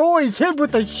baby boy is hit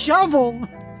with a shovel.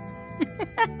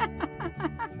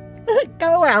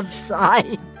 Go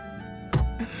outside.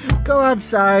 Go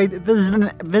outside.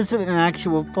 Visit an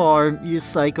actual farm, you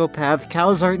psychopath.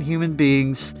 Cows aren't human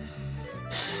beings.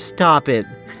 Stop it.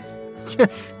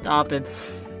 Just stop it.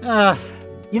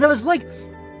 It's like,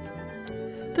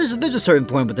 there's a certain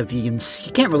point with the vegans.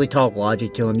 You can't really talk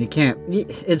logic to them. You can't.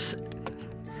 It's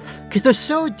because they're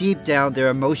so deep down their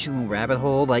emotional rabbit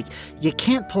hole. Like, you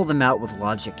can't pull them out with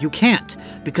logic. You can't,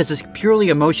 because it's purely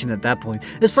emotion at that point.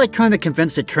 It's like trying to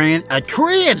convince a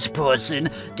trans person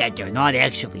that they're not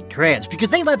actually trans, because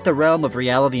they left the realm of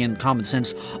reality and common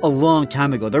sense a long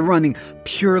time ago. They're running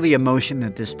purely emotion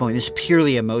at this point. It's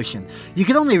purely emotion. You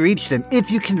can only reach them, if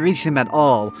you can reach them at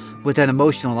all, with an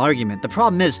emotional argument. The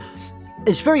problem is,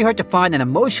 it's very hard to find an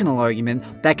emotional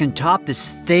argument that can top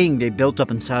this thing they built up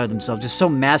inside of themselves. It's so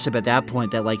massive at that point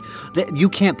that, you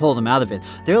can't pull them out of it.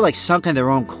 They're, sunk in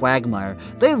their own quagmire.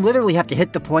 They literally have to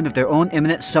hit the point of their own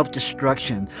imminent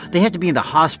self-destruction. They have to be in the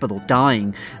hospital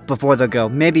dying before they'll go,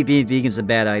 maybe being vegan's a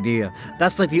bad idea.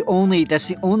 That's the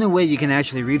only way you can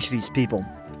actually reach these people,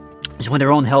 is when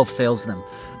their own health fails them.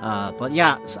 But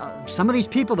yeah, some of these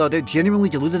people, though, they're genuinely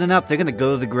deluded enough. They're going to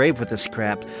go to the grave with this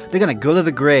crap. They're going to go to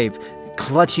the grave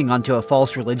clutching onto a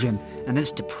false religion, and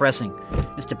it's depressing.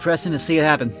 It's depressing to see it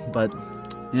happen, but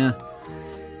yeah,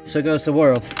 so goes the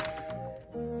world.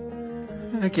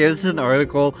 Okay, this is an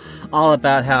article all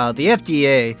about how the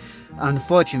FDA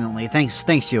Unfortunately, thanks,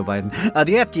 Joe Biden.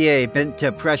 The FDA bent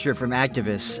to pressure from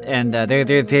activists, and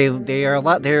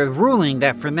they're ruling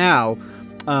that for now,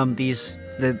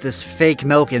 this fake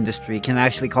milk industry can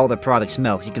actually call their products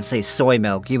milk. You can say soy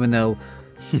milk, even though,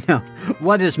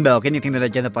 what is milk? Anything that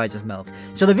identifies as milk.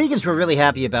 So the vegans were really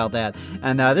happy about that.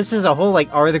 And this is a whole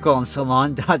article on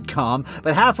Salon.com.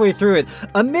 But halfway through it,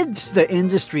 amidst the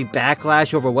industry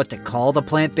backlash over what to call the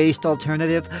plant-based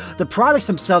alternative, the products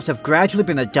themselves have gradually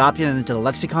been adopted into the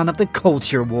lexicon of the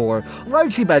culture war,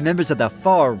 largely by members of the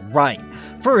far right.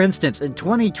 For instance, in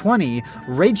 2020,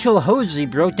 Rachel Hosey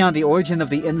broke down the origin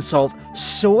of the insult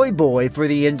soy boy for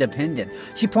The Independent.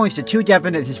 She points to two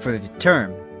definitions for the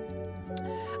term.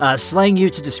 Slang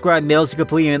used to describe males who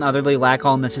completely and utterly lack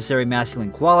all necessary masculine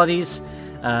qualities.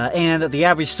 And the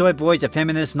average soy boy is a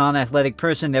feminist, non-athletic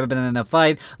person, never been in a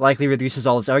fight, likely reduces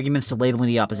all his arguments to labeling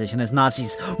the opposition as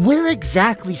Nazis. Where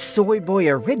exactly soy boy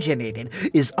originated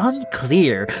is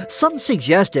unclear. Some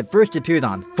suggest it first appeared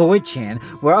on 4chan,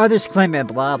 where others claim it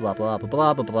blah blah blah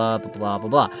blah blah blah blah blah blah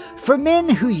blah. For the men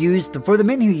who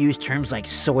use terms like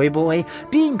soy boy,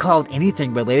 being called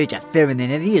anything related to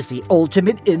femininity is the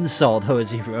ultimate insult,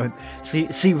 Hosey wrote.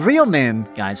 See, real men,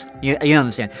 guys, you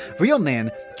understand, real men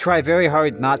try very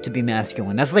hard not to be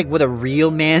masculine. That's like what a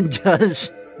real man does.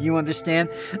 You understand?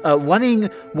 Wanting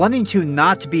to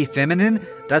not be feminine,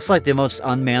 that's like the most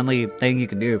unmanly thing you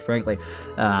can do, frankly.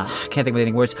 Can't think of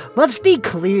anything worse. Let's be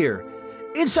clear.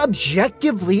 It's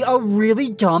objectively a really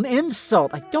dumb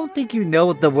insult. I don't think you know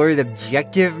what the word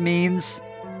objective means.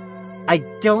 I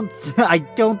don't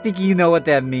think you know what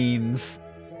that means.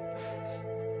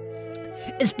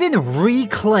 It's been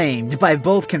reclaimed by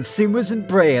both consumers and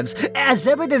brands, as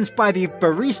evidenced by the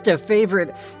barista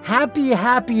favorite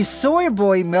Happy Soy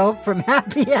Boy milk from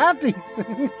Happy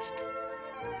Foods.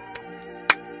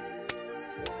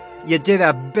 You did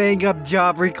a bang-up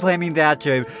job reclaiming that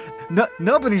term.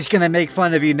 Nobody's gonna make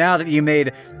fun of you now that you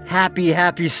made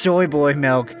Happy Soy Boy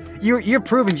milk. You're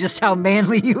proving just how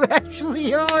manly you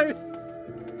actually are.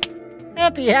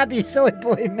 Happy Soy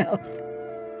Boy milk.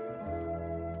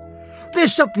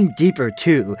 There's something deeper,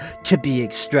 too, to be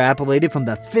extrapolated from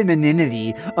the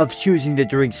femininity of choosing to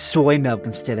drink soy milk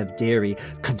instead of dairy.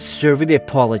 Conservative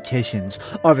politicians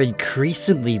are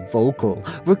increasingly vocal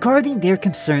regarding their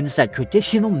concerns that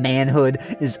traditional manhood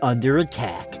is under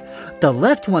attack. The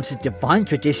left wants to define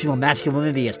traditional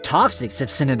masculinity as toxic, said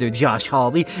Senator Josh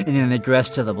Hawley in an address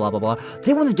to the blah blah blah.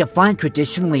 They want to define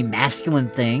traditionally masculine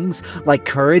things, like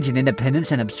courage and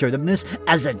independence and assertiveness,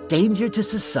 as a danger to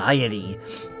society.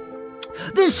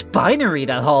 This binary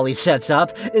that Hawley sets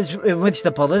up is in which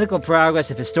the political progress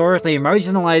of historically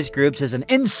marginalized groups is an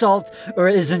insult or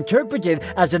is interpreted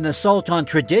as an assault on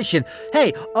tradition.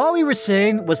 Hey, all we were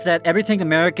saying was that everything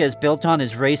America is built on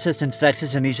is racist and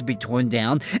sexist and needs to be torn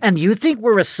down, and you think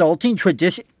we're assaulting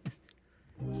tradition?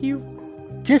 You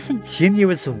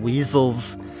disingenuous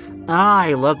weasels.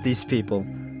 I love these people.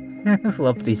 I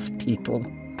love these people.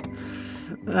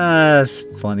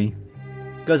 It's funny.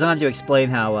 Goes on to explain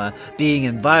how being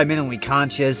environmentally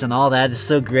conscious and all that is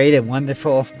so great and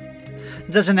wonderful.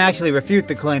 It doesn't actually refute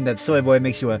the claim that soy boy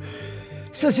makes you a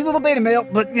sissy little beta male,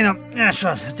 but did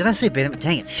I say beta?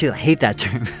 Dang it, shit, I hate that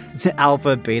term. The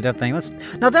alpha beta thing.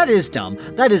 Now that is dumb.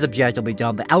 That is objectively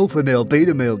dumb. The alpha male,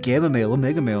 beta male, gamma male,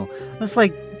 omega male. That's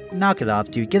like, knock it off,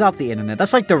 dude. Get off the internet.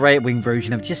 That's like the right-wing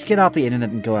version of just get off the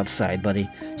internet and go outside, buddy.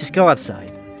 Just go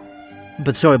outside.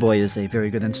 But soy boy is a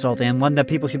very good insult and one that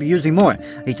people should be using more.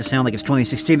 I hate to sound like it's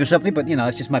 2016 or something, but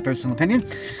it's just my personal opinion.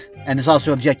 And it's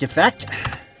also objective fact.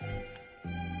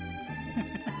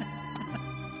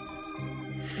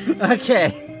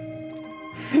 Okay.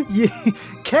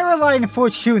 Caroline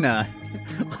Fortuna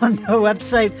on the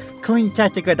website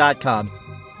cleantechnica.com.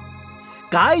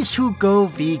 Guys who go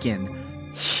vegan.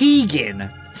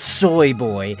 Soy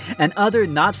boy, and other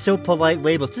not-so-polite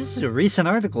labels. This is a recent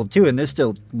article, too, and they're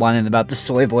still whining about the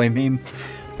soy boy meme.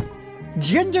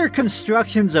 Gender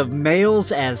constructions of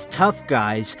males as tough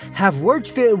guys have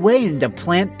worked their way into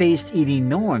plant-based eating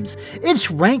norms.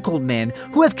 It's rankled men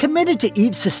who have committed to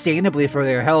eat sustainably for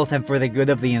their health and for the good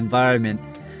of the environment.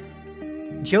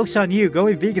 Joke's on you,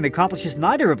 going vegan accomplishes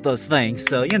neither of those things,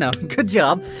 so, good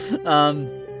job.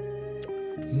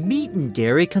 Meat and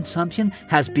dairy consumption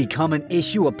has become an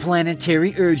issue of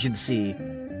planetary urgency.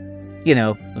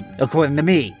 According to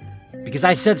me. Because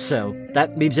I said so,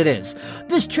 that means it is.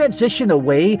 This transition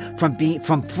away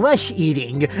from flesh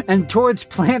eating and towards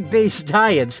plant-based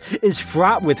diets is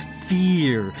fraught with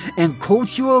fear and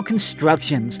cultural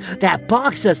constructions that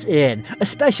box us in,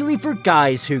 especially for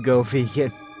guys who go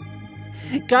vegan.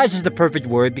 Guys is the perfect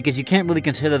word because you can't really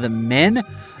consider them men.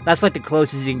 That's like the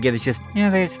closest you can get is just, yeah,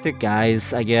 they're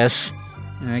guys, I guess.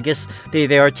 I guess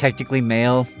they are technically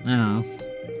male. I don't know.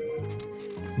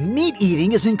 Meat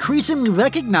eating is increasingly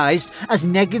recognized as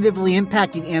negatively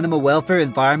impacting animal welfare,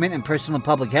 environment, and personal and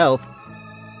public health.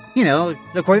 You know,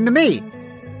 according to me.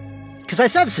 Because I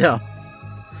said so.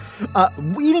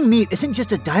 Eating meat isn't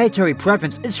just a dietary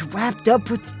preference, it's wrapped up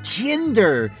with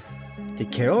gender.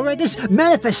 Did Carol write this?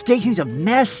 Manifestations of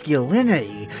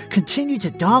masculinity continue to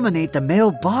dominate the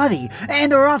male body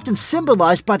and are often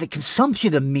symbolized by the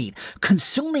consumption of meat.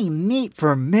 Consuming meat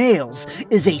for males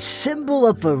is a symbol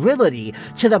of virility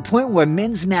to the point where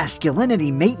men's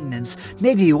masculinity maintenance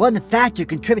may be one factor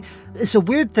contributing. It's a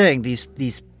weird thing these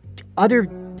other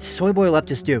soy boy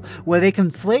leftists do, where they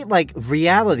conflate like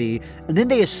reality and then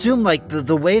they assume like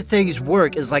the way things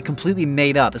work is like completely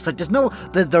made up. It's like there's no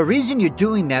the reason you're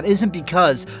doing that isn't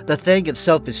because the thing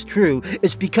itself is true,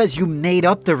 it's because you made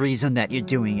up the reason that you're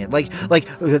doing it. Like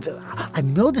I've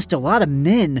noticed a lot of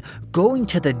men going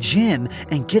to the gym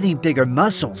and getting bigger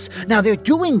muscles. Now they're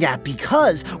doing that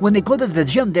because when they go to the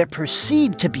gym they're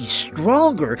perceived to be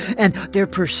stronger and they're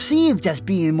perceived as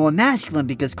being more masculine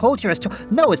because culture has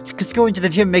no, it's because going to the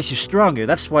gym makes you stronger.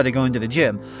 That's why they're going to the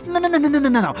gym.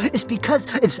 No. It's because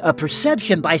it's a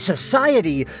perception by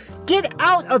society. Get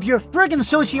out of your friggin'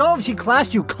 sociology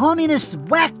class, you communist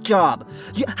whack job.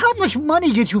 How much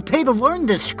money did you pay to learn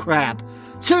this crap?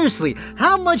 Seriously,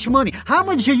 how much money? How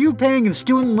much are you paying in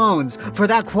student loans for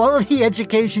that quality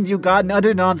education you got and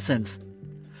other nonsense?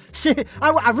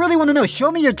 I really want to know.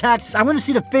 Show me your taxes. I want to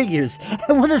see the figures.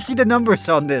 I want to see the numbers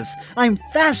on this. I'm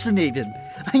fascinated.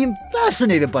 I am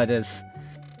fascinated by this.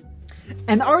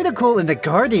 An article in The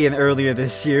Guardian earlier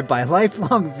this year by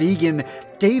lifelong vegan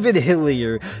David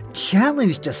Hillier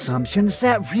challenged assumptions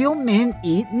that real men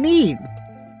eat meat.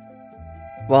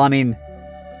 Well, I mean,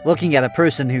 looking at a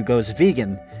person who goes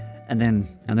vegan, and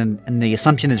the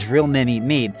assumption is real men eat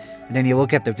meat, and then you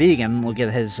look at the vegan, look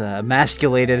at his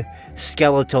emasculated,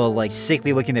 skeletal, like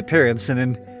sickly-looking appearance, and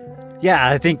then, yeah,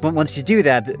 I think once you do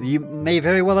that, you may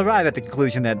very well arrive at the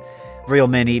conclusion that real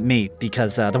men eat meat,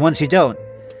 because the ones who don't,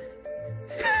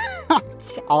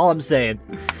 all I'm saying.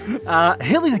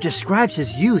 Hillier describes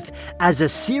his youth as a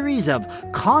series of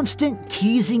constant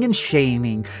teasing and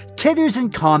shaming, titters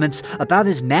and comments about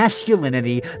his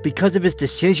masculinity because of his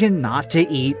decision not to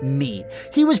eat meat.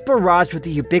 He was barraged with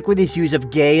the ubiquitous use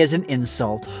of gay as an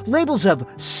insult, labels of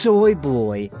soy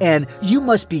boy, and you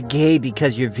must be gay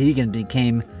because you're vegan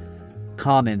became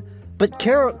common. But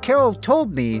Carol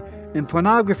told me in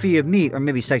Pornography of Meat, or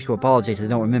maybe Sexual Apologies, I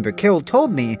don't remember, Carol told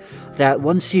me that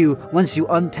once you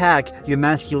unpack your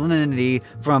masculinity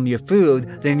from your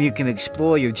food, then you can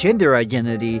explore your gender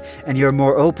identity and you're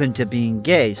more open to being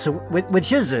gay. So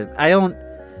which is it? I'm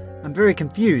very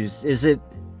confused. Is it...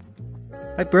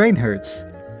 My brain hurts.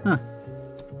 Huh.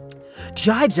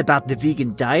 Jibes about the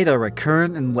vegan diet are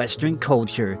recurrent in Western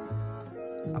culture.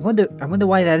 I wonder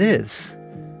why that is.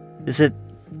 Is it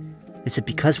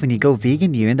because when you go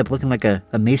vegan, you end up looking like a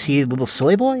emaciated little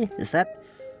soy boy? Is that...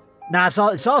 Nah, it's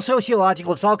all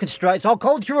sociological, it's all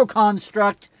cultural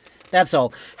construct. That's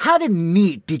all. How did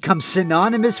meat become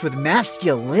synonymous with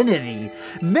masculinity?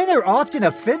 Men are often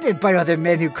offended by other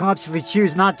men who constantly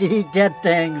choose not to eat dead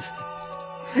things.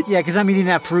 Yeah, because I'm eating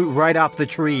that fruit right off the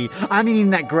tree. I'm eating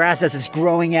that grass as it's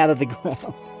growing out of the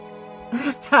ground.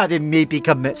 How did meat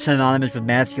become synonymous with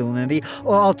masculinity?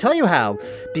 Well, I'll tell you how.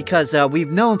 Because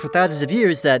we've known for thousands of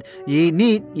years that you eat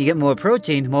meat, you get more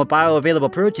protein, more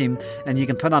bioavailable protein, and you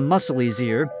can put on muscle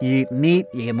easier. You eat meat,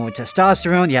 you get more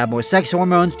testosterone, you have more sex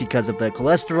hormones because of the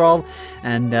cholesterol,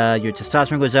 and your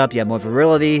testosterone goes up, you have more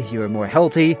virility, you're more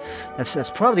healthy.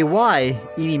 That's probably why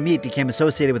eating meat became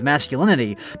associated with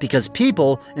masculinity, because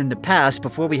people in the past,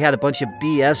 before we had a bunch of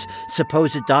BS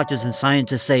supposed doctors and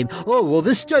scientists saying, oh, well,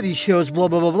 this study shows blah,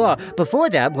 blah, blah, blah. Before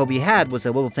that, what we had was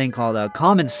a little thing called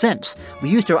common sense. We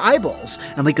used our eyeballs,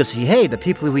 and we could see, hey, the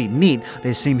people who eat meat,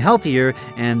 they seem healthier,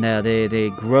 and they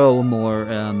grow more,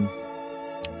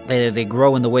 they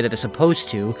grow in the way that they're supposed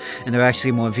to, and they're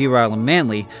actually more virile and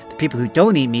manly. The people who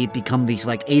don't eat meat become these,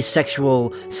 like,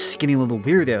 asexual, skinny little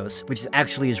weirdos, which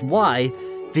actually is why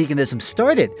veganism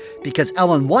started, because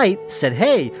Ellen White said,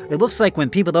 hey, it looks like when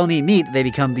people don't eat meat, they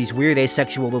become these weird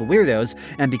asexual little weirdos,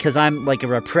 and because I'm like a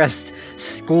repressed,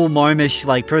 school-marmish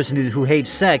like person who hates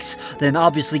sex, then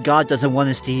obviously God doesn't want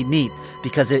us to eat meat,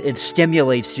 because it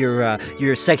stimulates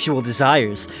your sexual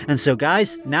desires. And so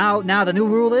guys, now the new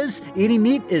rule is, eating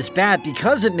meat is bad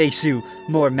because it makes you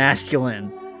more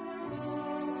masculine.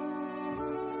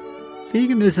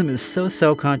 Veganism is so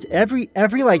self-conscious.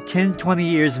 Every like 10, 20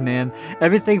 years, man,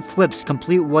 everything flips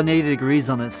complete 180 degrees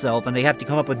on itself, and they have to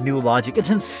come up with new logic. It's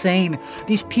insane.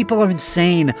 These people are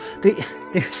insane.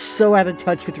 They're so out of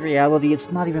touch with reality.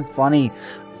 It's not even funny.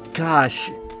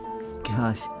 Gosh.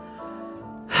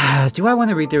 Do I want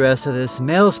to read the rest of this?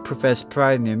 Males profess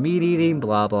pride in their meat eating,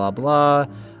 blah, blah, blah.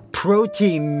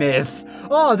 Protein myth.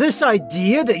 Oh, this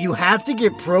idea that you have to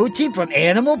get protein from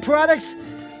animal products?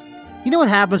 You know what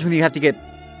happens when you have to get...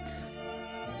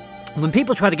 When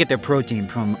people try to get their protein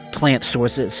from plant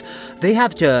sources, they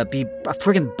have to be a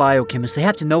friggin' biochemist. They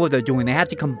have to know what they're doing. They have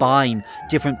to combine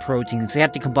different proteins. They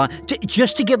have to combine...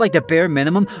 just to get, like, the bare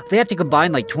minimum, they have to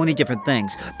combine, like, 20 different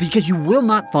things. Because you will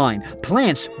not find...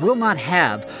 Plants will not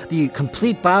have the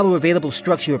complete bioavailable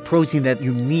structure of protein that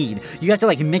you need. You have to,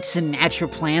 like, mix in natural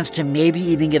plants to maybe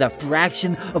even get a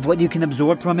fraction of what you can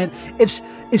absorb from it. It's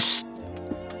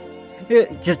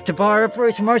just to borrow a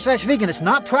phrase from r/vegan, it's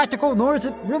not practical, nor is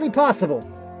it really possible.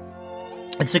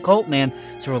 It's a cult, man.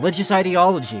 It's a religious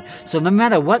ideology. So no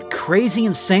matter what crazy,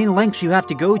 insane lengths you have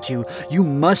to go to, you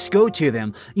must go to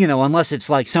them. You know, unless it's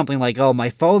like something like, oh, my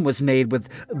phone was made with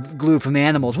glue from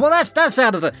animals. Well, that's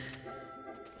out of the...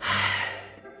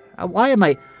 Why am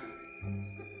I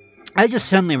just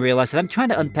suddenly realized that I'm trying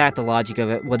to unpack the logic of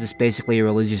it, what is basically a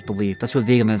religious belief. That's what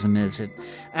veganism is.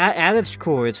 At its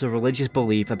core, it's a religious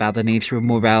belief about the nature of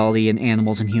morality in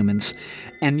animals and humans.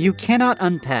 And you cannot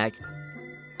unpack...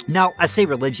 Now, I say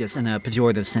religious in a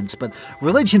pejorative sense, but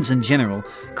religions in general,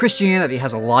 Christianity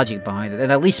has a logic behind it. It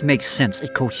at least makes sense.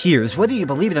 It coheres. Whether you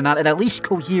believe it or not, it at least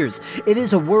coheres. It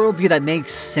is a worldview that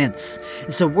makes sense.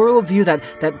 It's a worldview that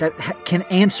can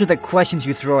answer the questions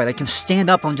you throw at it. It can stand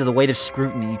up under the weight of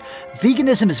scrutiny.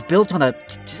 Veganism is built on a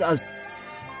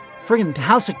friggin'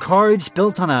 house of cards,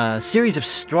 built on a series of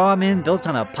straw men, built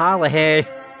on a pile of hay.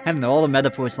 I don't know, all the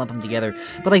metaphors lump them together.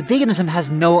 But like veganism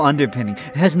has no underpinning.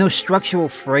 It has no structural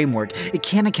framework. It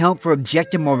can't account for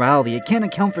objective morality. It can't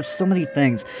account for so many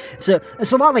things. It's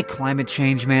a lot like climate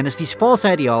change, man. It's these false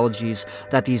ideologies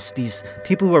that these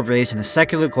people who are raised in a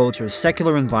secular culture, a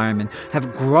secular environment,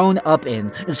 have grown up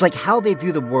in. It's like how they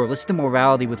view the world. It's the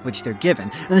morality with which they're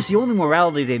given. And it's the only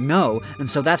morality they know, and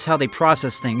so that's how they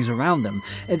process things around them.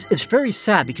 It's very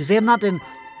sad because they have not been...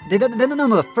 They don't know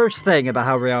the first thing about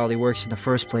how reality works in the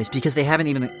first place because they haven't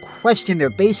even questioned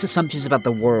their base assumptions about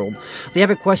the world. They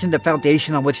haven't questioned the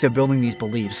foundation on which they're building these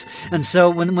beliefs. And so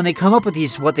when they come up with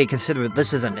these, what they consider,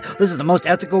 this is the most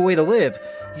ethical way to live.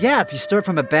 Yeah, if you start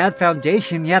from a bad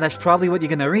foundation, yeah, that's probably what you're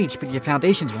going to reach, but your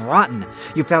foundation's rotten.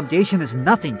 Your foundation is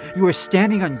nothing. You are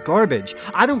standing on garbage.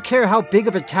 I don't care how big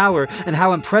of a tower and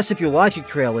how impressive your logic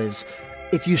trail is.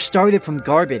 If you started from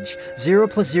garbage, 0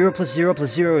 plus 0 plus 0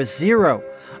 plus 0 is 0.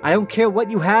 I don't care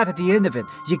what you have at the end of it.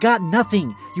 You got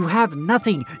nothing. You have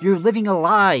nothing. You're living a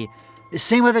lie. The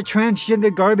same with the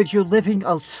transgender garbage. You're living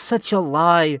such a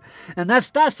lie. And that's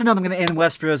the note I'm going to end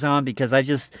Westeros on because I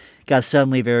just got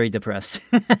suddenly very depressed.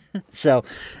 So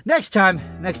next time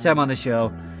on the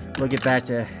show, we'll get back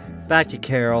to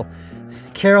Carol.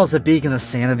 Carol's a beacon of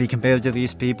sanity compared to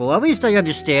these people. At least I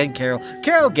understand Carol.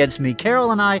 Carol gets me.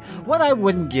 Carol and I, what I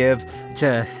wouldn't give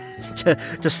to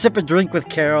sip a drink with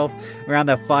Carol around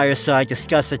the fireside,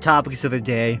 discuss the topics of the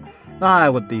day.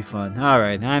 It would be fun. All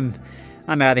right, I'm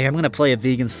out of here. I'm gonna play a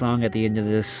vegan song at the end of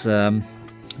this. Do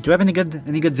I have any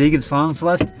good vegan songs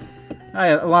left?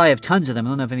 I have tons of them. I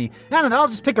don't know if any. I don't know. I'll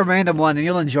just pick a random one and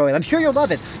you'll enjoy it. I'm sure you'll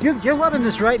love it. You're loving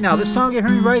this right now. This song you're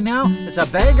hearing right now, it's a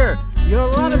banger. You're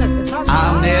loving it. It's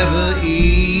I'll never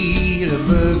eat a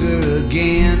burger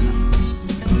again.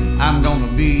 I'm gonna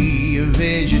be a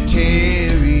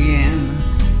vegetarian.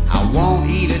 I won't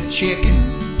eat a chicken,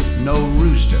 no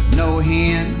rooster, no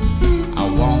hen. I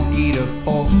won't eat a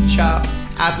pork chop.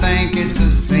 I think it's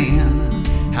a sin.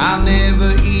 I'll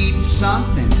never eat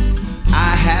something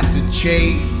I have to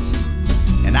chase.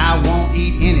 And I won't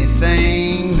eat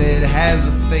anything that has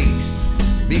a face.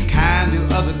 Be kind to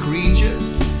other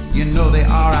creatures, you know they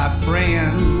are our friends.